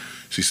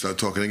 So he started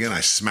talking again.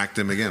 I smacked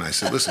him again. I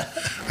said, "Listen,"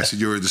 I said,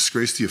 "you're a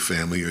disgrace to your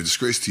family. You're a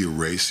disgrace to your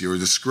race. You're a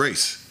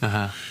disgrace.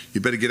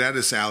 You better get out of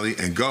this alley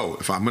and go.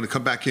 If I'm going to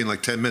come back here in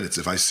like 10 minutes,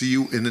 if I see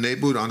you in the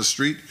neighborhood on the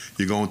street,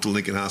 you're going to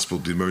Lincoln Hospital,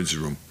 the emergency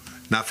room.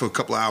 Not for a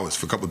couple of hours,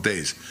 for a couple of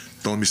days.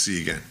 Don't let me see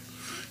you again."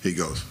 He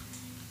goes.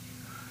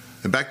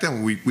 And back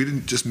then, we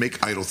didn't just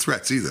make idle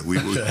threats either. We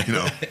you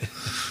know.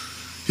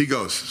 He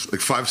goes.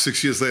 Like 5 or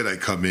 6 years later, I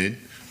come in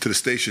to the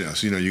station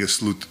house. You know, you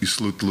salute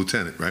the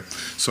lieutenant, right?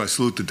 So I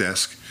salute the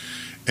desk.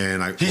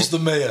 And he's the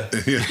mayor.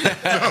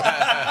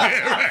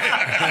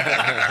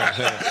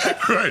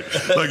 Right.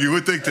 Like you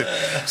would think that.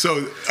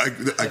 So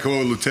I call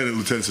the lieutenant.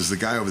 Lieutenant says, "The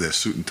guy over there,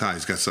 suit and tie,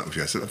 he's got something for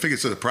you." I said, "I think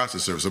it's in the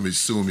process service. Somebody's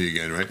suing me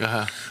again, right?"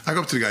 I go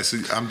up to the guy. I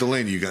said, "I'm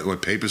Delaney. You got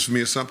what, papers for me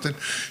or something?"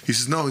 He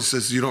says, "No." He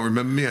says, "You don't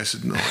remember me?" I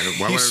said, "No. I don't.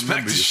 Why would I remember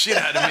you?" Smacked the shit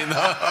out of me in the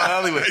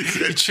alleyway.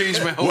 You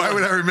changed my whole life. Why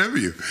would I remember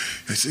you?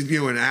 I said,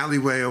 "You were in an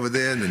alleyway over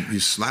there, and then you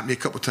slapped me a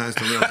couple of times.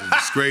 Told me I was a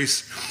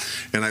disgrace."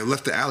 And I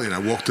left the alley and I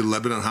walked to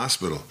Lebanon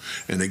Hospital,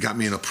 and they got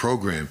me in a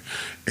program,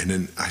 and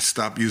then I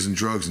stopped using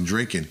drugs and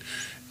drinking,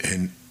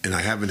 and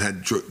I haven't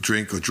had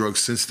drink or drugs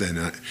since then.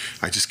 And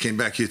I just came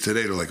back here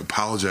today to like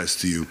apologize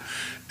to you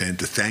and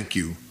to thank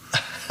you.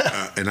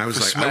 And I was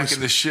like, smacking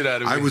the shit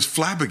out of me. I was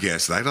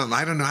flabbergasted. I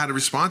don't know how to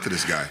respond to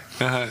this guy.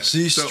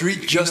 See,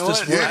 street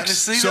justice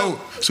works.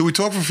 So we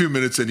talked for a few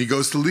minutes, and he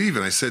goes to leave,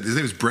 and I said, his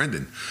name is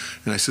Brendan,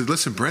 and I said,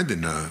 "Listen,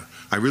 Brendan,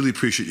 I really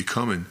appreciate you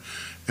coming.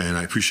 And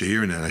I appreciate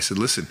hearing that." I said,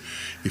 "Listen,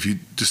 if you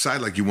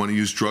decide like you want to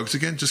use drugs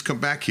again, just come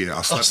back here.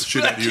 I'll slap the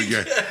shit out of you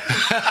again."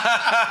 He's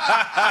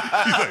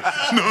like,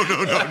 no.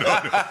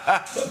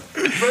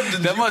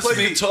 Brendan, that must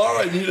be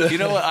guitar. I need You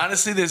know what?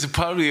 Honestly, there's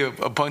probably a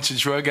bunch of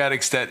drug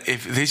addicts that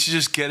if they should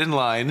just get in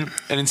line,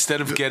 and instead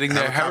of getting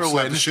their heroin,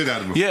 slap the shit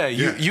out of them.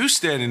 You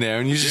standing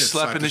there and you just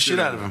slapping the shit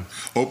out of them.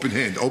 Open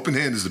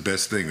hand is the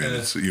best thing,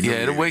 man.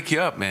 It'll wake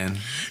you up, man.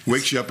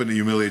 Wakes you up and it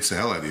humiliates the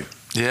hell out of you.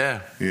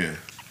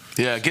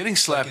 Yeah, getting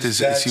slapped is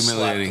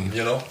humiliating. Him,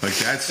 you know, like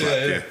dad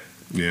slapped.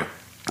 Yeah.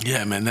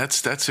 Yeah, man,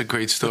 that's a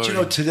great story. But you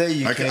know,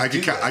 today I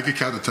could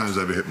count the times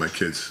I've ever hit my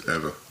kids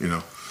ever. You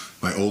know,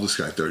 my oldest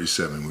guy,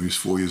 37. When he was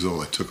 4 years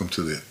old, I took him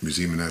to the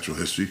Museum of Natural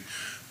History.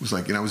 It was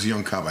like, I was a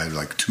young cop. I had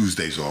like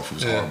Tuesdays off. It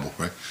was horrible,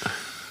 right?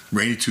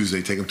 Rainy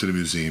Tuesday, take him to the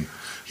museum.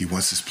 He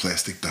wants this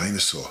plastic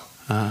dinosaur,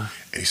 and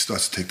he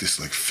starts to take this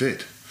like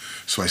fit.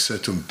 So I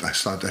said to him, I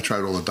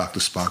tried all the Dr.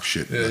 Spock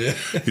shit.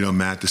 You know,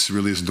 "Matt, this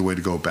really isn't the way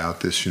to go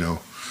about this, you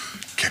know."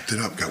 Kept it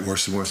up, got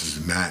worse and worse. I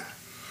said, "Matt,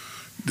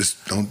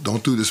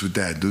 don't do this with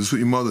Dad. Do this with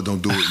your mother.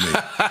 Don't do it with me.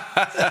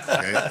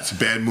 Okay? It's a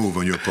bad move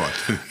on your part."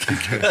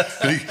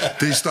 Then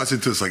he starts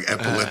into this like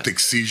epileptic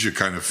seizure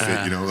kind of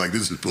fit, you know, like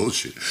this is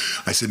bullshit.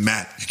 I said,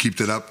 "Matt, you keep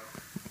that up,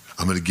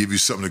 I'm going to give you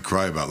something to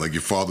cry about, like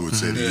your father would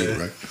say to you,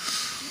 right?"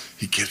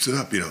 He keeps it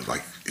up, you know,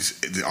 like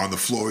on the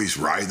floor. He's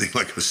writhing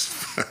like a.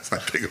 I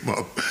pick him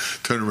up,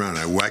 turn around, and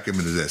I whack him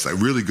in his ass.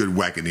 Like really good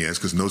whack in the ass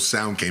because no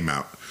sound came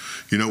out.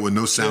 You know, when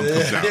no sound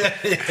comes out,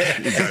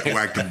 you got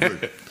whacked him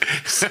good.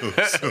 So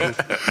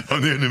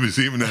I'm there in the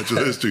Museum of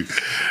Natural History,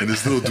 and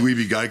this little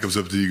dweeby guy comes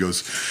up to you and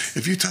goes,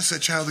 "If you touch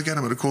that child again,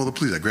 I'm going to call the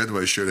police." I grabbed him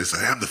by his shirt. I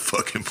said, "I'm the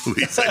fucking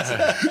police." I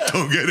said,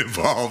 "Don't get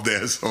involved,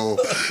 asshole."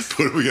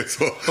 Put him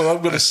against all. Or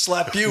I'm going to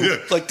slap you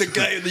like the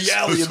guy in the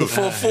alley in the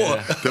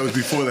 4-4. That was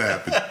before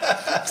that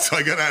happened. So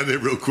I got out of there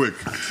real quick.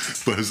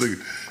 But it's like,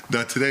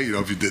 not today, you know,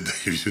 if you did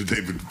that,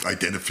 they would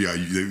identify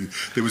you.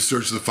 They would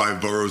search the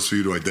 5 boroughs for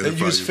you to identify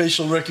They use you.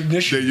 facial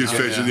recognition. They use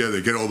facial,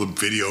 they get all the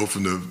video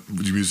from the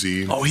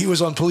museum. Oh, he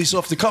was on Police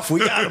Off the Cuff.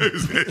 We got him.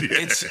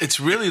 It's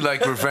really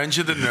like Revenge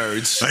of the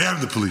Nerds. I am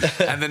the police.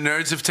 And the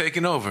nerds have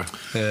taken over.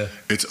 Yeah.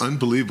 It's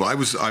unbelievable. I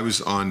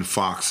was on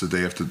Fox the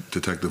day after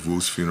Detective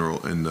Wu's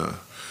funeral, and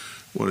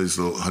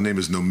her name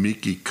is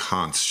Nomiki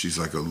Kantz. She's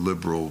like a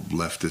liberal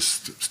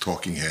leftist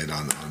talking head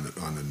on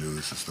the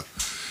news and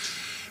stuff.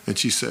 And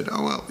she said,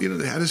 "Oh well, you know,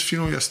 they had his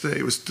funeral yesterday.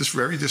 It was just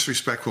very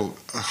disrespectful.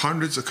 A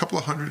couple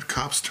of hundred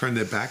cops turned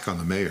their back on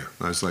the mayor."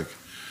 And I was like,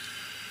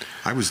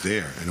 I was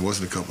there, and it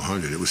wasn't a couple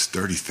hundred. It was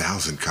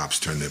 30,000 cops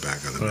turned their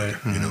back on the mayor.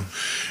 You know,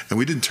 and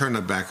we didn't turn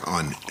our back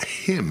on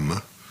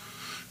him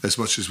as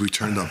much as we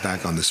turned our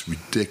back on this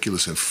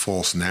ridiculous and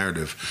false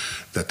narrative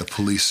that the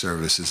police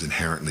service is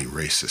inherently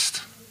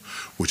racist,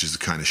 which is the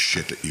kind of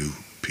shit that you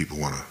people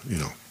want to, you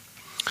know,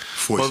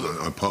 force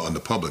on the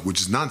public, which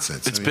is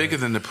nonsense. It's bigger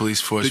than the police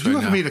force. Did you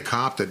right ever now. meet a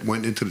cop that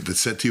went into that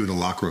said to you in the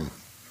locker room,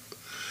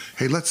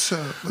 "Hey, let's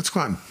go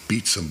out and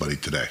beat somebody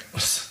today.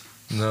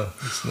 No,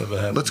 it's never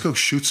happened. Let's go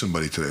shoot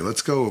somebody today.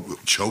 Let's go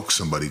choke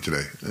somebody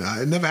today."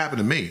 It never happened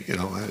to me. You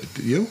know,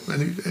 you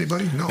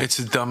anybody? No. It's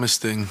the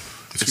dumbest thing.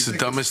 It's the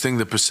ridiculous. dumbest thing,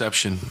 the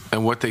perception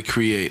and what they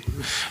create.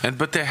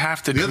 But they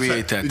have to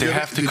create that. They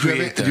have to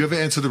create that. Did you ever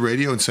answer the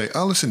radio and say,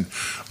 "Oh, listen,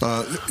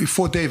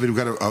 Fort David, we've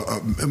got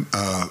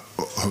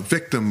a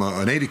victim,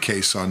 an ADA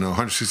case on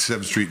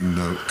 167th Street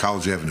and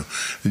College Avenue"?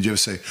 Did you ever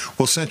say,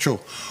 "Well,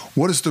 Central,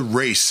 what is the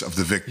race of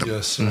the victim?"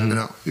 Yes. You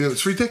know,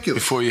 it's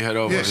ridiculous. Before you head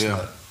over, Yes.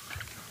 yeah.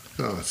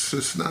 No, it's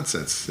just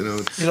nonsense. You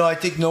know. You know, I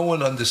think no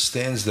one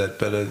understands that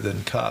better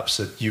than cops,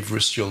 that you've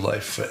risked your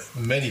life for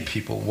many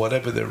people,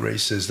 whatever their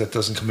race is, that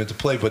doesn't come into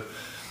play. But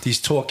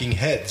these talking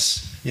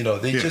heads, you know,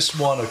 they just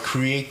want to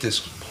create this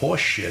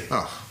horse shit,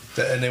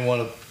 and they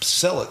want to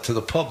sell it to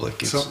the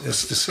public.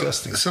 It's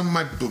disgusting. Some of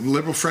my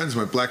liberal friends,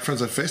 my black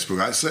friends on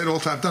Facebook, I say it all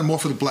the time, I've done more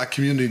for the black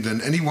community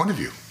than any one of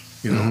you.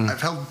 You know,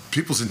 I've held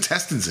people's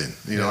intestines in.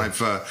 You know,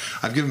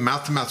 I've given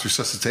mouth-to-mouth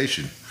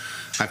resuscitation.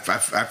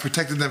 I've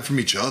protected them from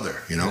each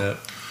other, you know. Yeah.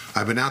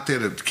 I've been out there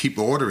to keep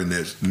order in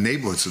their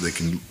neighborhood so they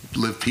can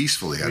live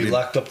peacefully. We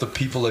locked up the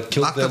people that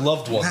killed their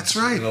loved ones. That's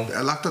right. You know?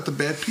 I locked up the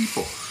bad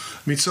people.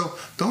 I mean, so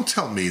don't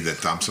tell me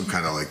that I'm some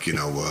kind of like, you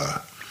know,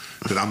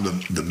 that I'm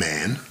the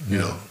man. You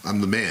know,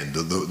 I'm the man,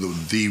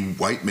 the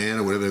white man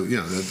or whatever. You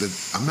know,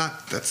 I'm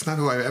not. That's not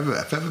who I've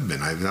ever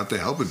been. I've been out there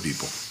helping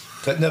people.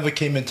 That never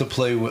came into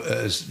play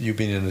as you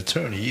being an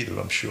attorney either,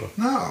 I'm sure.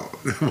 No.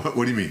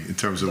 What do you mean in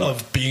terms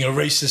of being a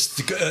racist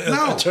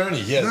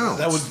attorney? Yeah, no,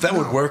 that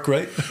would work,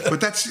 right?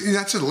 But that's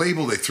a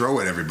label they throw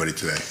at everybody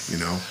today. You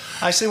know.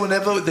 I say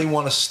whenever they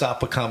want to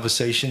stop a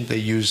conversation, they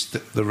use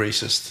the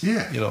racist.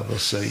 Yeah. You know, they'll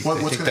say Well,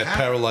 they think that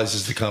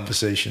paralyzes the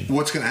conversation.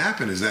 What's going to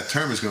happen is that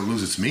term is going to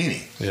lose its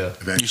meaning. Yeah.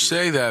 Eventually. You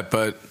say that,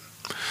 but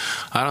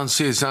I don't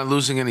see it's not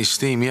losing any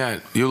steam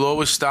yet. You'll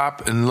always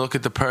stop and look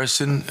at the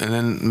person and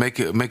then make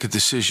a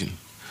decision.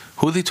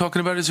 Who are they talking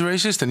about as a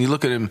racist? And you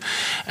look at him,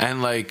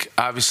 and like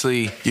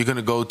obviously you're going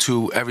to go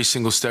to every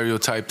single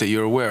stereotype that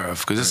you're aware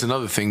of, because that's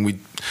another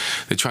thing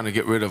they're trying to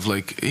get rid of.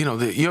 Like, you know,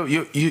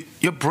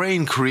 your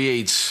brain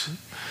creates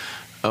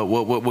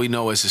what we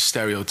know as a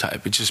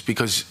stereotype. It's just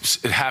because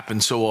it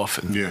happens so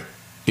often. Yeah.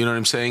 You know what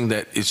I'm saying?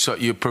 That it's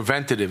you're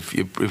preventative.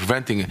 You're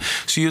preventing it.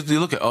 So you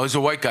look at, he's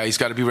a white guy. He's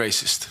got to be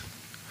racist.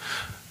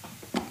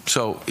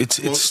 So it's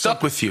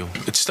stuck with you.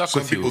 It's stuck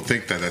with you. Some people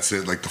think that's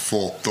it, like the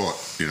default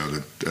thought. You know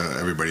that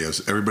everybody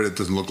that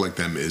doesn't look like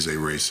them is a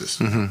racist.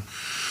 Mm-hmm.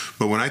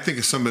 But when I think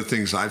of some of the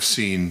things I've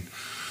seen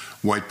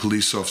white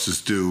police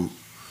officers do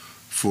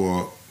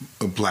for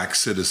black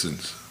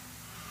citizens,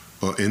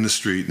 or in the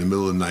street in the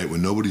middle of the night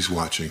when nobody's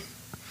watching,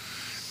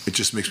 it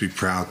just makes me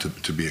proud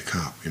to be a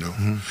cop. You know.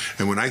 Mm-hmm.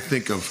 And when I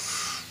think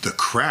of the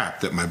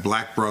crap that my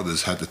black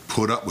brothers had to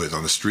put up with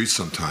on the streets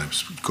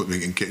sometimes,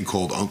 getting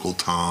called Uncle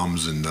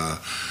Toms and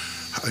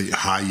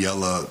high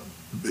yellow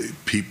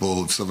people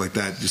and stuff like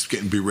that, just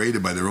getting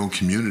berated by their own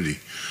community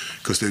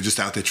because they're just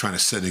out there trying to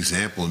set an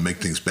example and make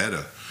things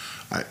better.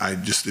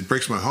 It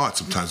breaks my heart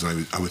sometimes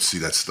when I would see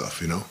that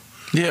stuff, you know?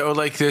 Yeah, or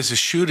like there's a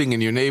shooting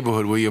in your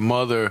neighborhood where your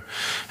mother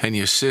and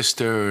your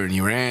sister and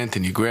your aunt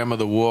and your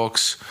grandmother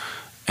walks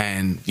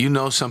and you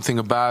know something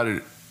about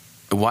it.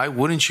 Why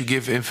wouldn't you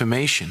give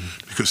information?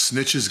 Because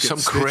snitches get some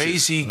stitches.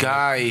 Crazy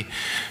guy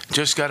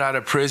just got out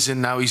of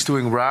prison. Now he's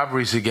doing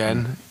robberies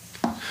again.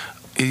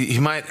 He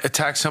might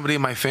attack somebody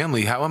in my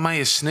family. How am I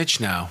a snitch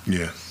now?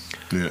 Yeah.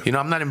 Yeah. You know,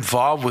 I'm not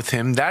involved with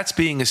him. That's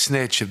being a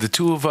snitch. If the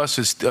two of us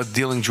are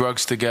dealing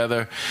drugs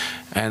together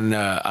and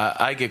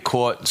I get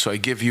caught, so I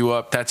give you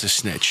up, that's a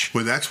snitch.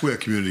 Well, that's where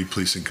community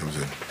policing comes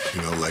in.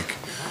 You know, like,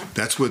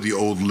 that's where the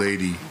old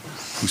lady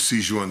who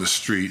sees you on the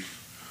street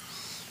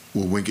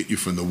will wink at you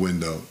from the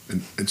window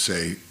and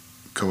say,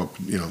 come up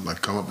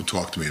and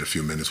talk to me in a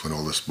few minutes when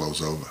all this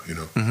blows over, you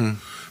know. Mm-hmm.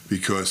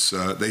 Because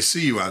they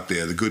see you out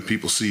there. The good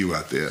people see you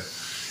out there.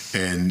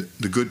 And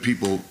the good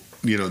people,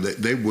 you know,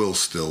 they will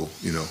still,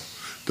 you know,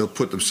 they'll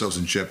put themselves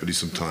in jeopardy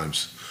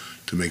sometimes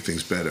to make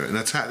things better. And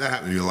that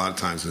happened to me a lot of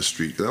times in the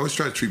street. Because I always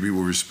try to treat people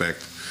with respect,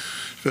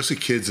 especially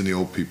kids and the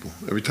old people.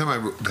 Every time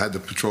I had the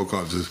patrol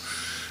cars,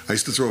 I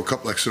used to throw a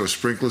couple extra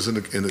sprinklers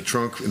in the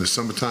trunk in the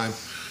summertime.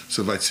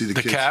 So if I'd see the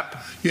kids. The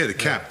cap? Yeah, the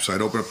cap. So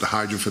I'd open up the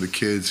hydrant for the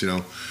kids, you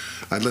know.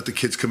 I'd let the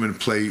kids come in and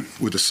play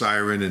with the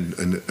siren and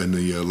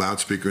the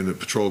loudspeaker in the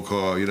patrol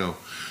car, you know.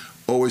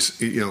 Always,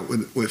 you know,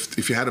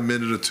 if you had a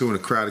minute or two in a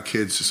crowd of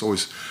kids, just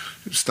always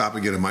stop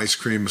and get them ice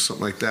cream or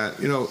something like that.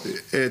 You know,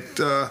 it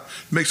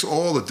makes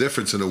all the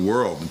difference in the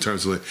world in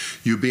terms of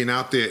you being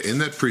out there in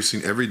that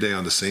precinct every day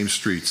on the same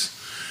streets.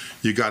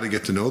 You got to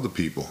get to know the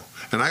people.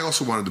 And I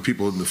also wanted the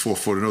people in the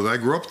 4-4 to know that I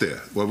grew up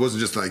there. Well, it wasn't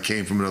just that I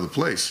came from another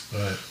place.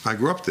 Right. I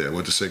grew up there. I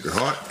went to Sacred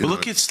Heart. Well,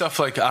 look at stuff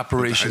like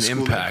Operation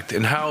Impact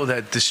and how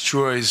that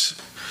destroys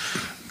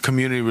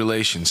community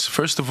relations.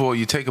 First of all,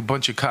 you take a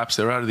bunch of cops,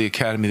 they're out of the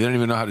academy, they don't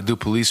even know how to do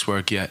police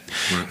work yet.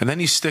 Right. And then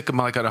you stick them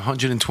like at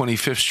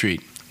 125th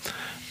Street.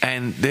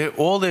 And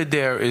all they're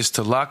there is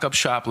to lock up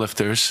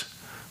shoplifters,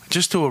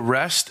 just to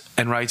arrest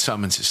and write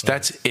summonses.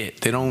 That's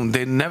it.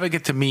 They never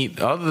get to meet,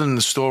 other than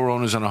the store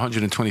owners on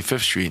 125th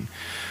Street.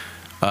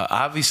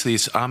 Obviously,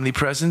 it's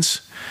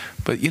omnipresence,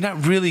 but you're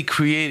not really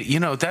creating. You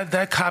know,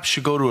 that cop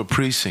should go to a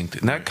precinct,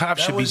 and that cop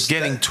should be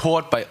getting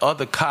taught by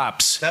other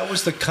cops. That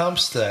was the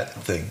CompStat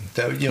thing.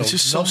 That, you know,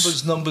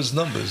 just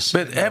numbers.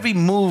 But every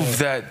move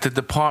that the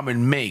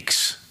department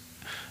makes,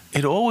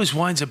 it always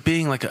winds up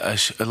being like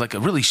a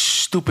really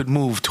stupid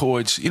move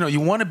towards, you know, you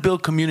want to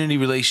build community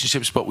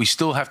relationships, but we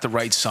still have to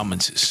write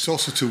summonses. It's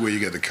also, too, where you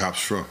get the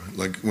cops from.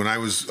 Like, when I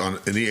was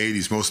in the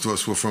 80s, most of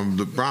us were from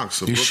the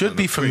Bronx. You should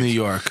be from New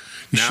York.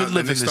 You should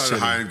live in the city. They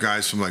started hiring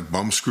guys from, like,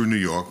 Bumscrew, New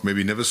York.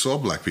 Maybe never saw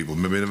black people.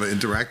 Maybe never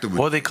interacted with.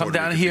 Or they come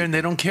down here and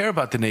they don't care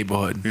about the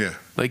neighborhood. Yeah.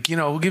 Like, you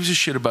know, who gives a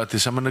shit about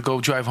this? I'm going to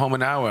go drive home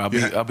an hour.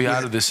 I'll be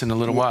out of this in a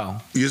little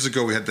while. Years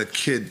ago, we had that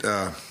kid,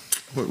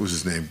 what was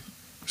his name?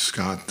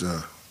 Scott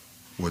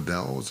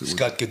Waddell? Was it?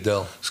 Scott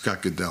Goodell.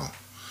 Scott Goodell.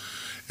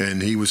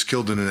 And he was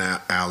killed in an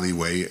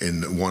alleyway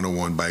in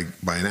 101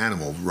 by an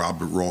animal,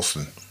 Robert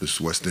Ralston, this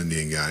West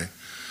Indian guy.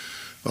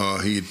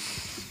 He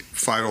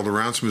fired all the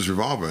rounds from his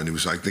revolver, and he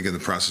was, I think, in the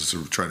process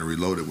of trying to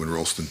reload it when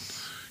Ralston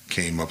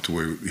came up to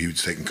where he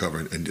was taking cover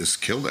and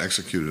just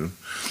executed him.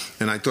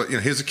 And I thought, you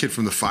know, here's a kid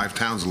from the 5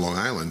 towns of Long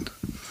Island,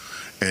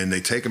 and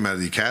they take him out of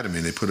the academy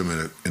and they put him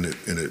in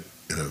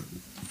a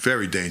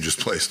very dangerous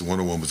place. The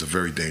 101 was a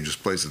very dangerous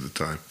place at the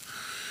time.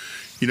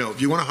 You know,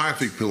 if you want to hire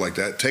people like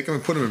that, take them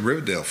and put them in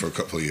Riverdale for a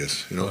couple of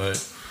years. You know,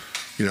 Right.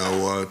 You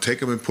know, take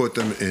them and put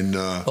them in.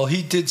 Well,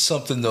 he did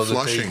something though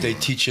Flushing. that they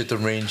teach you at the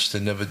range to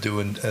never do,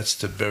 and that's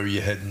to bury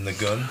your head in the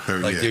gun.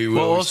 Yeah. They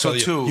Well, always also, tell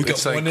you, too, you got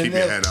it's like one in keep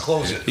your there, head up.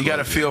 close it. You got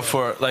to feel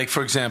for, like,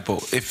 for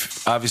example,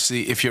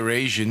 if you're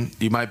Asian,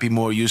 you might be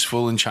more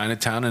useful in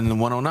Chinatown than in the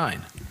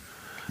 109.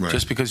 Right.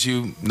 Just because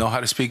you know how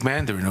to speak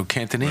Mandarin or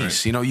Cantonese.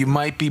 Right. You know, you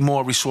might be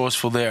more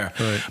resourceful there.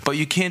 Right. But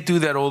you can't do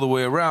that all the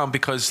way around,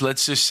 because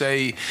let's just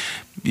say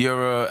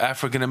you're an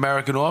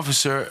African-American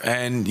officer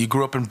and you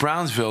grew up in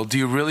Brownsville. Do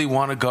you really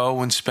want to go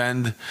and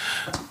spend,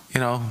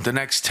 you know, the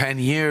next 10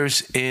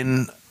 years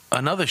in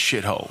another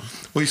shithole?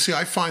 Well, you see,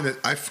 I found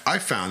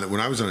that when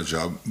I was on a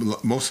job,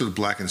 most of the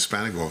black and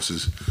Hispanic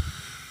officers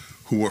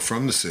who were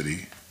from the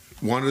city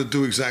wanted to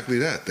do exactly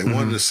that. They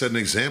wanted to set an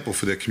example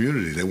for their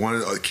community. They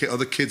wanted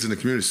other kids in the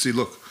community to see,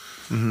 look,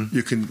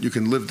 you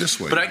can live this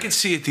way. But I could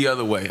see it the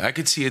other way.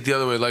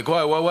 Like,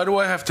 why do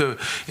I have to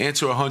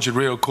answer 100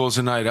 radio calls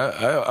a night?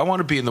 I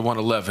want to be in the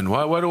 111.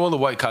 Why do all the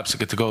white cops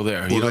get to go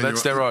there? Well, you know,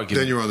 that's their argument.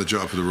 Then you're on the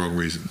job for the wrong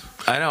reason.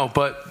 I know,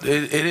 but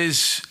it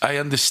is, I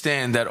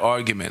understand that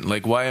argument.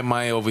 Like, why am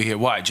I over here?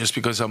 Why? Just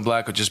because I'm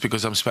black or just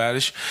because I'm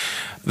Spanish?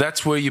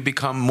 That's where you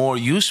become more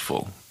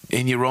useful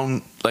in your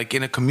own, like,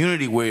 in a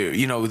community where,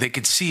 you know, they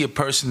could see a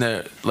person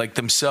there like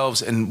themselves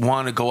and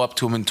want to go up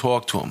to them and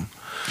talk to them.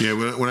 Yeah,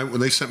 when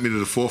they sent me to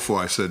the 4-4,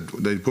 I said,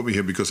 they put me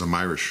here because I'm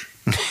Irish.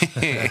 But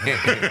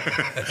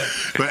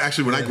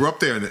actually, when I grew up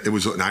there, it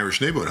was an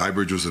Irish neighborhood.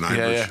 Highbridge was an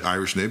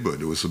Irish neighborhood.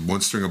 It was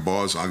one string of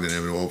bars, Ogden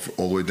Avenue,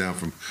 all the way down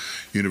from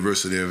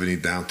University Avenue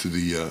down to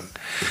the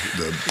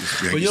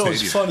Well, you know,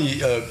 it's funny.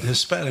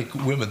 Hispanic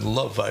women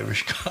love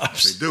Irish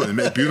cops. They do. They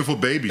make beautiful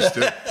babies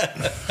too.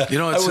 You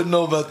know, I wouldn't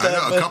know about that.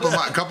 I know,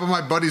 a couple of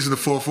my buddies in the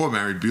 4-4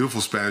 married beautiful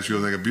Spanish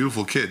girls. They got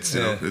beautiful kids.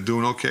 You know, they're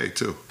doing okay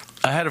too.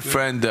 I had a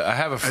friend. I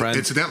have a friend.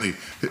 Incidentally,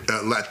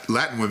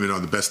 Latin women are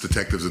the best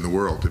detectives in the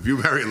world. If you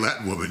marry a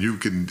Latin woman, you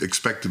can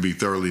expect to be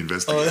thoroughly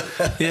investigated.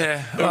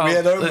 Yeah, we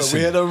had Irma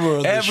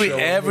on the show.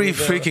 Every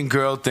freaking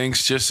girl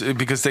thinks just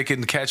because they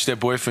can catch their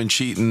boyfriend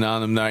cheating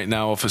on them right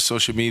now off of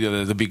social media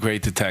that they'll be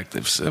great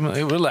detectives. I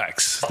mean,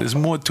 relax. There's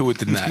more to it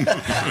than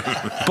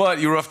that. But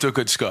you're off to a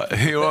good start.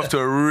 You're off to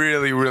a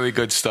really, really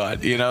good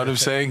start. You know what I'm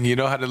saying? You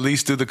know how to at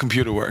least do the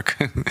computer work.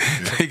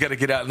 You got to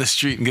get out in the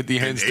street and get your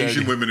hands dirty.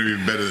 Asian women are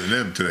even better than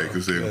them today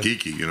because they're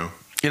geeky, you know.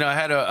 You know, I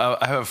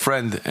have a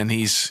friend, and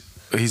he's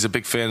a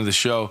big fan of the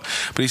show,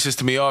 but he says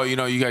to me, "Oh, you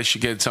know, you guys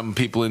should get some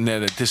people in there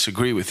that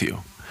disagree with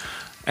you."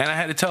 And I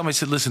had to tell him, I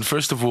said, "Listen,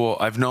 first of all,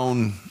 I've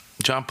known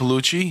John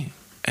Palucci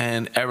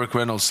and Eric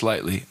Reynolds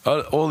slightly.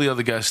 All the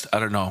other guests, I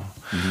don't know.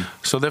 Mm-hmm.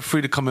 So they're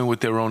free to come in with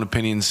their own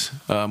opinions.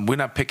 We're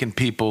not picking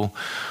people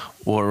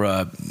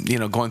or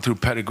going through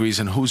pedigrees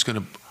and who's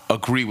going to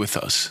agree with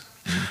us."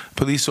 Mm-hmm.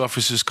 Police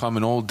officers come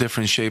in all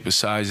different shapes and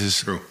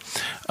sizes. True.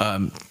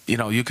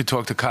 You could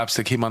talk to cops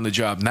that came on the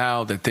job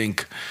now that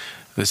think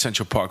the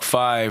Central Park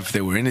Five,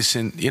 they were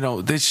innocent. You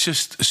know, there's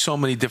just so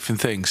many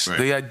different things. Right.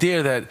 The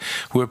idea that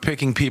we're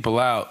picking people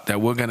out that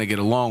we're going to get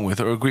along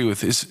with or agree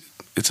with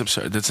it's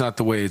absurd. That's not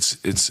the way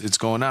it's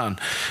going on.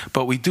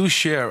 But we do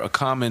share a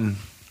common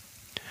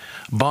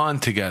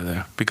bond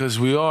together because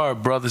we are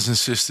brothers and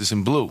sisters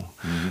in blue.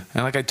 Mm-hmm.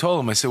 And like I told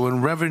him, I said,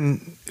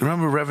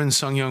 remember Reverend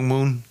Sung Young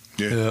Moon?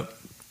 Yeah.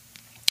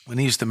 When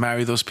he used to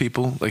marry those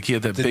people, like he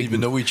had that Didn't big,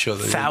 even know each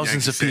other.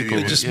 thousands of people.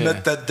 They just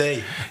met that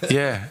day.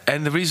 Yeah,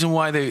 and the reason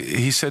why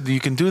he said you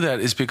can do that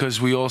is because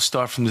we all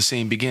start from the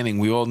same beginning.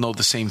 We all know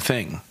the same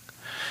thing.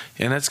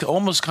 And that's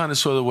almost kind of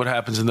sort of what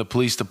happens in the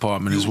police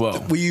department as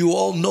well. You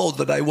all know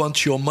that I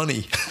want your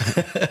money.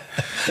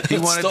 He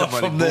wanted the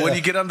money. But when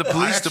you get on the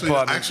police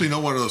department... I actually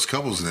know one of those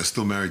couples, and they're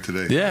still married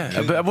today.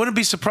 Yeah, but I wouldn't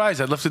be surprised.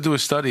 I'd love to do a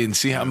study and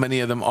see how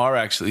many of them are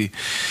actually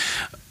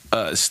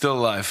still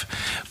alive.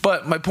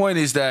 But my point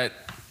is that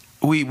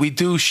we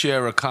do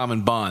share a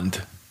common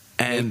bond.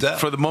 And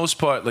for the most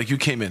part, like you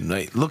came in,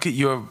 right? Look at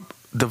your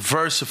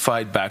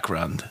diversified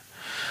background.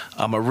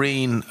 A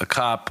Marine, a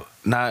cop,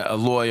 not a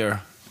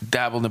lawyer,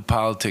 dabbled in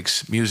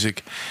politics,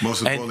 music.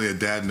 Most importantly, a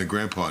dad and a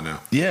grandpa now.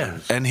 Yeah,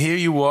 and here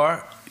you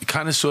are,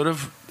 kind of sort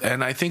of,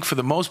 and I think for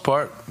the most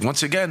part,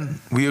 once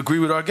again, we agree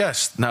with our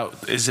guest. Now,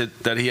 is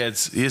it that he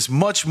has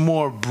much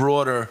more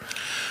broader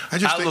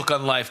outlook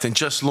on life than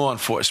just law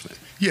enforcement?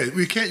 Yeah,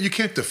 you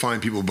can't define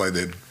people by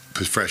their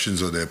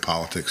professions or their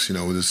politics. You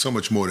know, there's so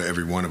much more to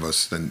every one of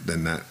us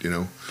than that. You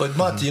know. But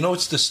Monty, you know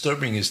what's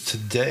disturbing is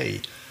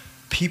today,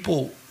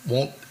 people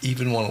won't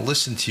even want to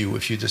listen to you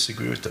if you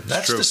disagree with them.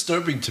 That's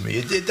disturbing to me.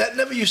 That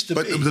never used to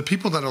be. But the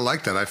people that are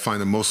like that, I find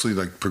them mostly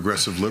like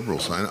progressive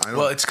liberals. I don't,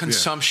 well, it's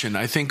consumption.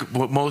 Yeah. I think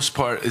what most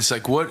part is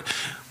like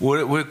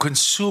we're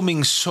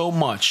consuming so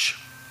much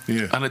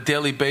on a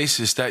daily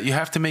basis that you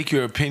have to make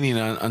your opinion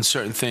on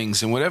certain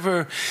things. And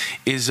whatever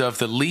is of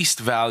the least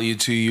value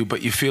to you,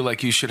 but you feel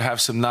like you should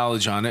have some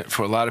knowledge on it,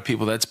 for a lot of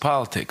people, that's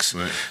politics.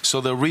 Right. So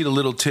they'll read a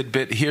little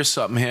tidbit, here's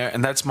something here,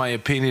 and that's my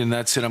opinion, and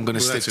that's it. I'm going to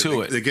stick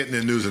to it. They're getting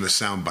their news in a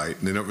soundbite,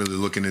 and they're not really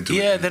looking into it.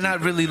 Yeah, they're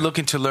not really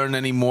looking to learn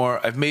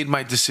anymore. I've made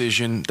my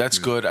decision. That's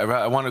good.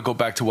 I want to go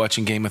back to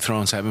watching Game of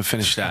Thrones. I haven't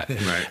finished that.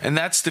 Right. And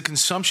that's the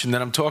consumption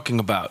that I'm talking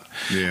about.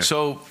 Yeah.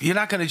 So you're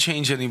not going to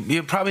change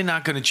you're probably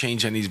not going to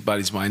change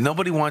anybody's mind.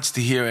 Nobody wants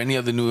to hear any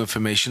other new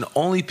information.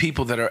 Only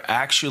people that are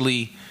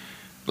actually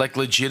like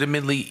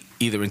legitimately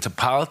either into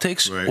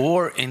politics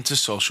or into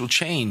social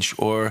change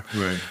or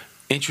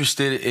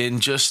interested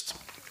in just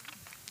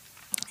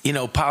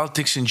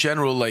politics in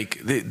general.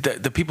 Like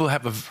the people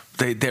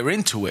they're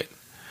into it,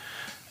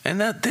 and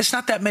there's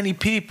not that many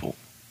people.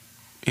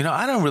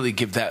 I don't really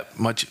give that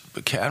much.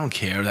 I don't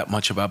care that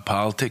much about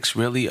politics,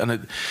 really.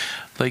 And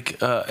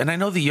I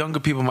know the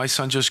younger people. My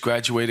son just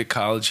graduated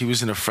college. He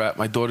was in a frat.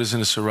 My daughter's in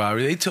a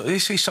sorority. They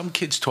say some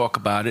kids talk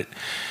about it,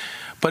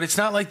 but it's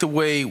not like the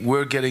way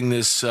we're getting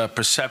this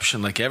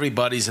perception, like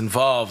everybody's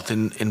involved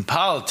in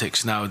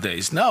politics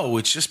nowadays. No,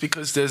 it's just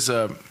because there's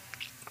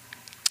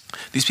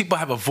these people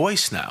have a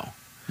voice now.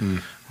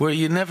 Where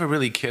you never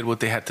really cared what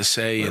they had to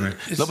say, and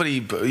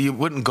you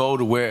wouldn't go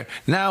to where.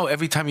 Now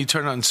every time you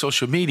turn on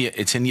social media,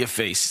 it's in your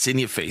face. It's in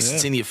your face. Yeah.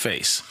 It's in your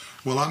face.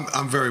 Well,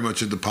 I'm very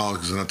much into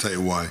politics, and I'll tell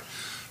you why.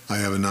 I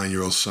have a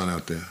 9-year-old son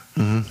out there,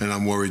 and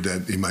I'm worried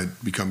that he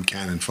might become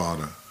cannon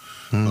fodder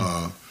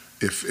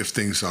if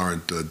things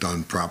aren't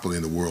done properly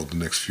in the world in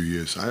the next few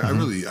years.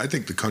 I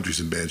think the country's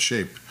in bad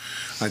shape.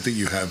 I think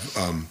you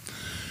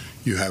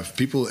have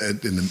people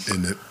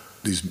in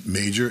these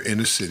major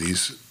inner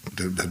cities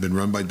that have been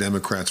run by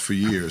Democrats for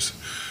years.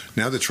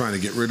 Now they're trying to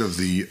get rid of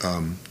the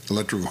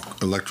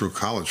electoral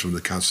college from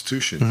the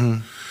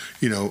Constitution.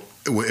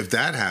 If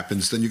that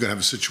happens, then you're going to have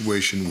a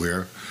situation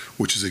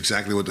which is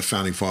exactly what the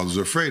Founding Fathers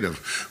were afraid of,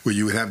 where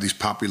you would have these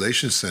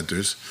population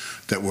centers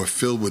that were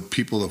filled with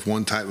people of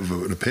one type of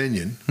an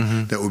opinion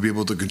that would be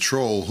able to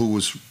control who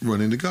was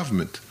running the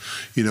government.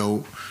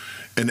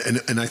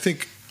 And I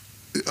think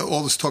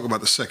all this talk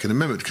about the Second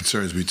Amendment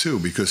concerns me too,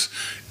 because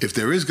if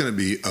there is going to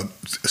be a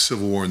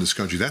civil war in this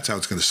country, that's how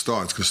it's going to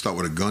start. It's going to start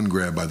with a gun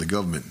grab by the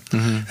government.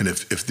 Mm-hmm. And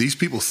if these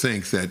people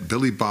think that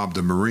Billy Bob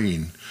the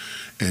Marine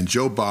and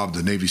Joe Bob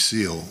the Navy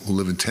SEAL, who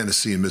live in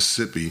Tennessee and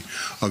Mississippi,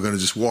 are going to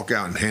just walk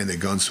out and hand their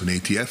guns to an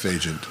ATF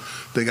agent,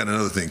 they got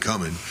another thing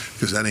coming,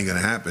 because that ain't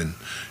going to happen.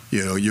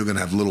 You know, you're going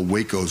to have little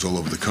Wacos all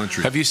over the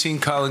country. Have you seen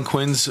Colin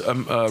Quinn's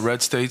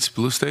Red States,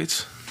 Blue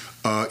States?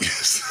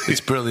 Yes. It's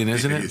brilliant,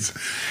 isn't it?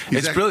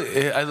 It's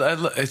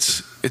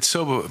brilliant. It's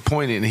so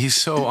poignant. He's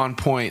so on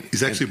point.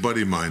 He's actually a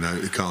buddy of mine,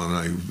 Colin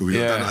and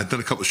I. I've done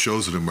a couple of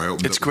shows with him where I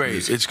opened It's up great.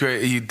 music. It's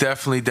great. You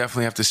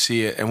definitely have to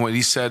see it. And what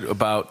he said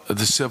about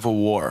the Civil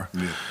War,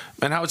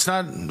 and how it's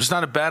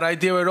not a bad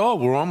idea at all.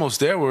 We're almost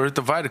there. We're a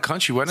divided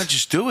country. Why not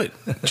just do it?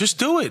 Just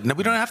do it. No,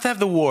 we don't have to have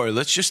the war.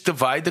 Let's just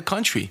divide the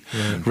country.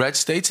 Red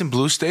states and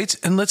blue states,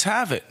 and let's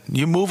have it.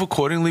 You move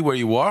accordingly where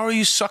you are, or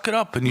you suck it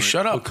up and you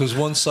shut up. Because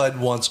one side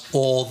wants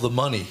all the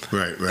money.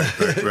 Right.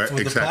 From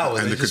the power.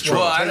 And They the just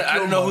control. want Well, I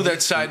don't know who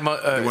that side They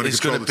want to is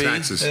control going the to be.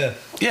 taxes.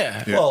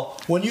 Yeah. Well,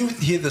 when you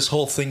hear this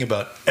whole thing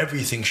about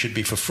everything should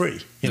be for free,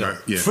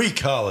 free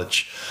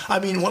college. I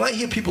mean, when I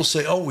hear people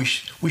say, "Oh, we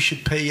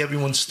should pay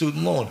everyone's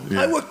student loan,"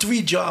 I worked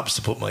 3 jobs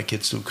to put my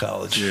kids through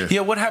college.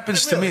 Yeah, what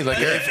happens to me? Like,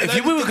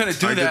 if we were going to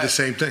do I that, did the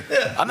same thing.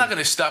 I'm not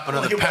going to stop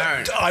another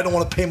parent. I don't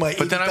want to pay my.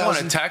 But then I want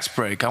a tax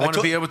break. I want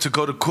to be able to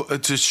go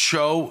to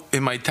show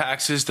in my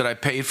taxes that I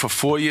paid for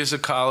 4 years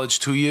of college,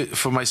 2 years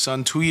for my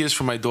son, 2 years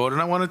for my daughter,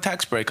 and I want a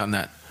tax break on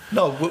that.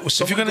 No, if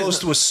someone goes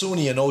to a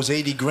SUNY and owes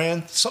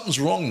 $80,000, something's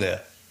wrong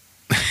there.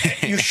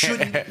 You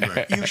shouldn't.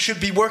 You should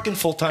be working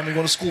full time and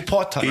going to school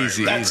part time.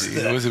 Easy.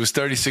 It was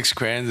 36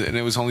 grand and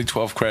it was only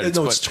 12 credits.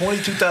 No, it's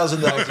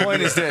 $22,000. The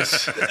point is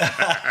this: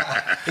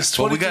 it's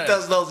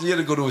 $22,000 a year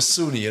to go to a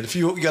SUNY, and if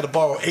you got to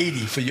borrow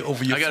 $80 for you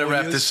over your. I got to 4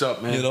 wrap years, this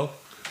up, man. You know.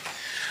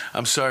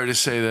 I'm sorry to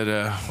say that.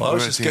 I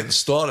was just getting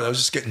started. I was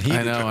just getting heated.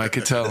 I know. I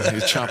could tell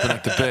you're chomping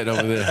at the bit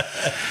over there.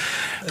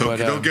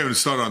 Don't get him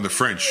started on the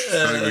French.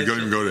 Don't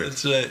even go there.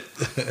 That's right.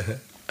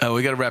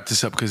 We got to wrap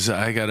this up because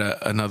I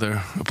got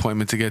another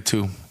appointment to get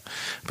to.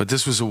 But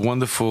this was a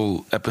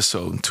wonderful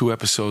episode. 2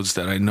 episodes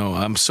that I know.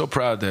 I'm so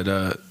proud that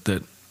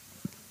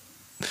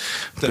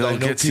Bill I know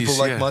gets people these,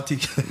 like Monty.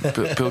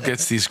 Bill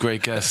gets these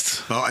great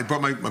guests. Well, I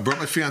brought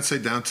my fiance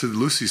down to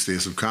Lucy's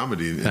stand-up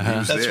comedy, and he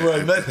was That's there, where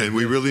I met him. and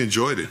we really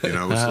enjoyed it. You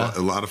know, it was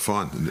a lot of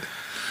fun.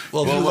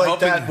 Well, if you like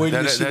that, wait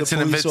till you see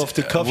the police off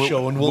the cuff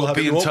show, and we'll have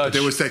be you in open. touch.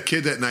 There was that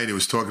kid that night who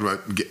was talking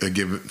about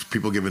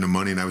people giving him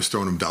money, and I was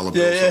throwing him dollar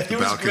bills Yeah, off the he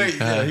was balcony. great.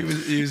 Yeah,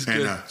 he was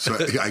good. And so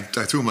I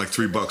threw him like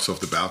 $3 off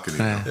the balcony,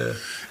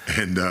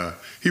 and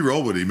he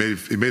rolled with it.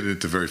 He made it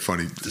into very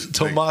funny.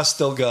 Tomas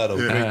Delgado,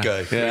 great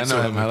guy. Yeah, I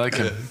know him. I like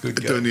him. Good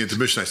guy. During the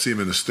intermission, I see him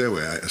in the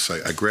stairway.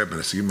 I grabbed him.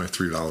 I said, "Give me my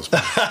 $3."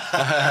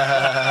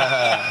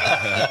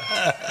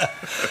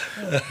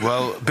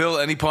 Well, Bill,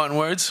 any parting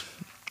words?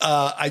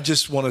 I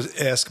just want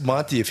to ask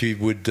Monty if he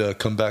would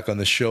come back on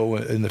the show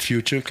in the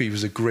future. Because he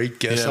was a great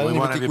guest. Yeah, we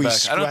want to have you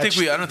back. I don't think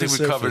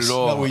we covered it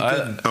all. No, we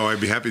didn't. Oh,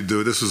 I'd be happy to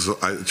do it. This was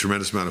a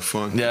tremendous amount of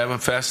fun. Yeah, I'm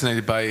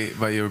fascinated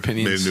by your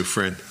opinions. Made a new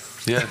friend.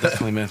 Yeah,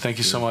 definitely, man. Thank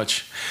you so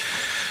much.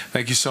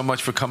 Thank you so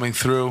much for coming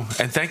through,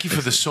 and thank you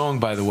for the song,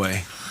 by the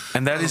way.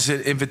 And that is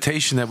an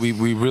invitation that we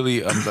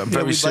really I'm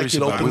very we'd serious like you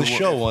to about. open the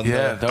show on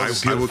that would be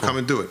beautiful. I will come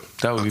and do it.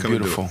 That would be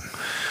beautiful.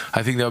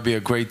 I think that would be a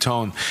great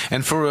tone.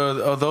 And for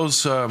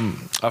those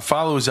our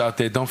followers out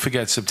there, don't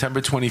forget,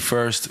 September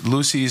 21st,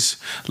 Lucy's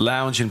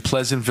Lounge in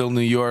Pleasantville,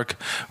 New York.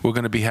 We're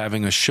going to be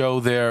having a show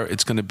there.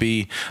 It's going to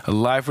be a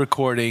live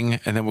recording,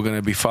 and then we're going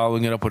to be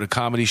following it up with a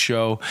comedy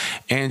show.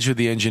 Andrew,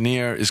 the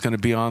engineer, is going to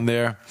be on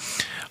there.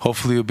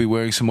 Hopefully he'll be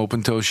wearing some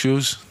open-toe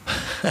shoes.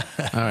 All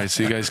right,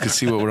 so you guys can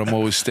see what I'm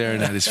always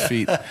staring at, his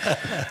feet.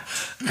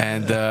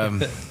 And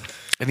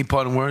any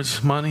parting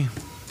words, Monty?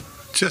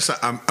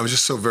 I was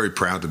just so very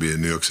proud to be a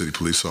New York City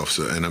police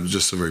officer, and I'm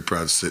just so very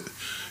proud to sit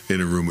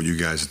in a room with you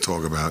guys and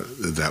talk about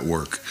that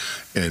work.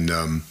 And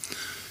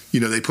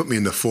they put me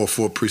in the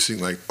 4-4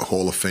 precinct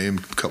Hall of Fame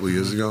a couple of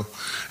years ago,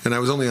 and I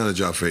was only on the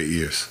job for 8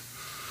 years.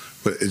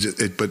 But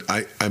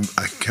I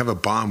have a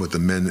bond with the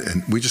men,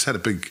 and we just had a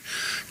big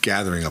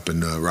gathering up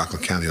in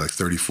Rockland County.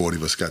 30, 40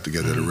 of us got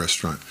together at a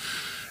restaurant.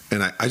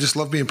 And I just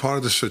love being part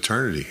of this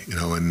fraternity,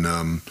 and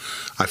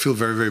I feel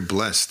very, very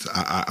blessed.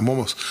 I'm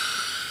almost...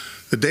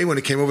 The day when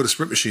it came over the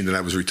Sprint machine that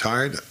I was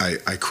retired,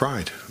 I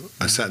cried.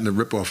 I sat in the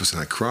RIP office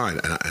and I cried,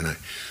 and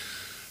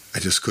I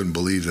just couldn't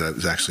believe that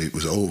it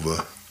was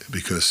over,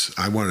 because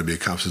I wanted to be a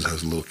cop since I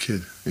was a little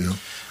kid,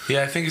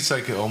 Yeah, I think it's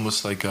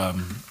almost like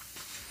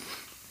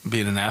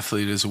being an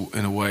athlete is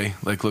in a way.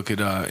 Look at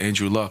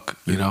Andrew Luck.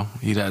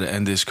 He'd had to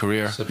end his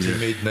career. Except he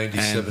made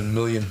 $97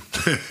 million.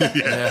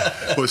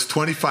 Yeah. It was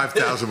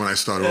 $25,000 when I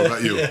started. What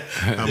about you?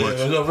 How much?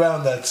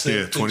 Around that.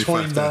 Yeah,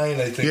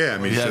 29, I think. Yeah,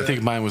 I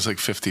think mine was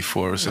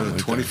 54 or something.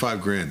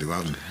 25 grand to go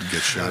out and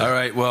get shot. All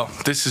right. Well,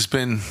 this has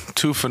been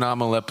 2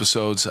 phenomenal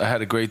episodes. I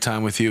had a great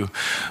time with you,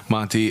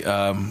 Monty.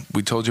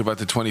 We told you about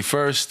the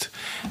 21st,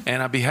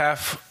 and on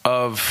behalf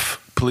of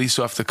Police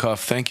Off the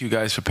Cuff. Thank you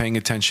guys for paying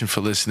attention,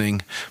 for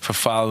listening, for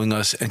following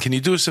us. And can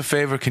you do us a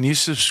favor? Can you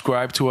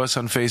subscribe to us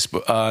on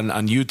Facebook, on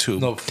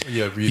YouTube? No,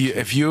 yeah,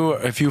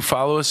 YouTube. If you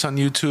follow us on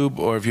YouTube,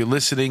 or if you're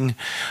listening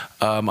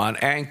on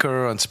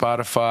Anchor, on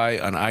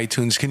Spotify, on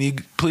iTunes, can you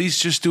please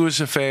just do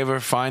us a favor?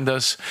 Find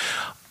us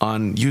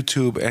on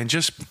YouTube and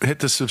just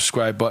hit the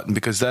subscribe button,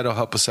 because that'll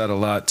help us out a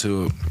lot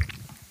to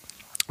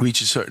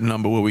reach a certain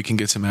number where we can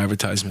get some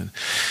advertisement.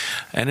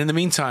 And in the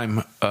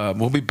meantime,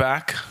 we'll be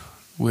back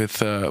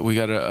with we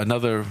got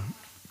another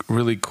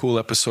really cool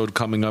episode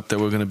coming up that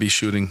we're going to be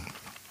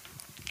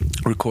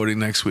recording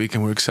next week,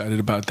 and we're excited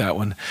about that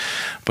one.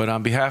 But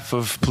on behalf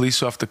of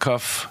Police Off the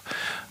Cuff,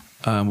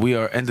 we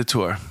are End the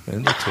Tour.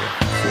 End the Tour.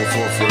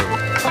 4-4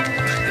 forever.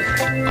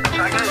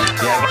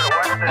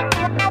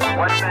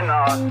 Western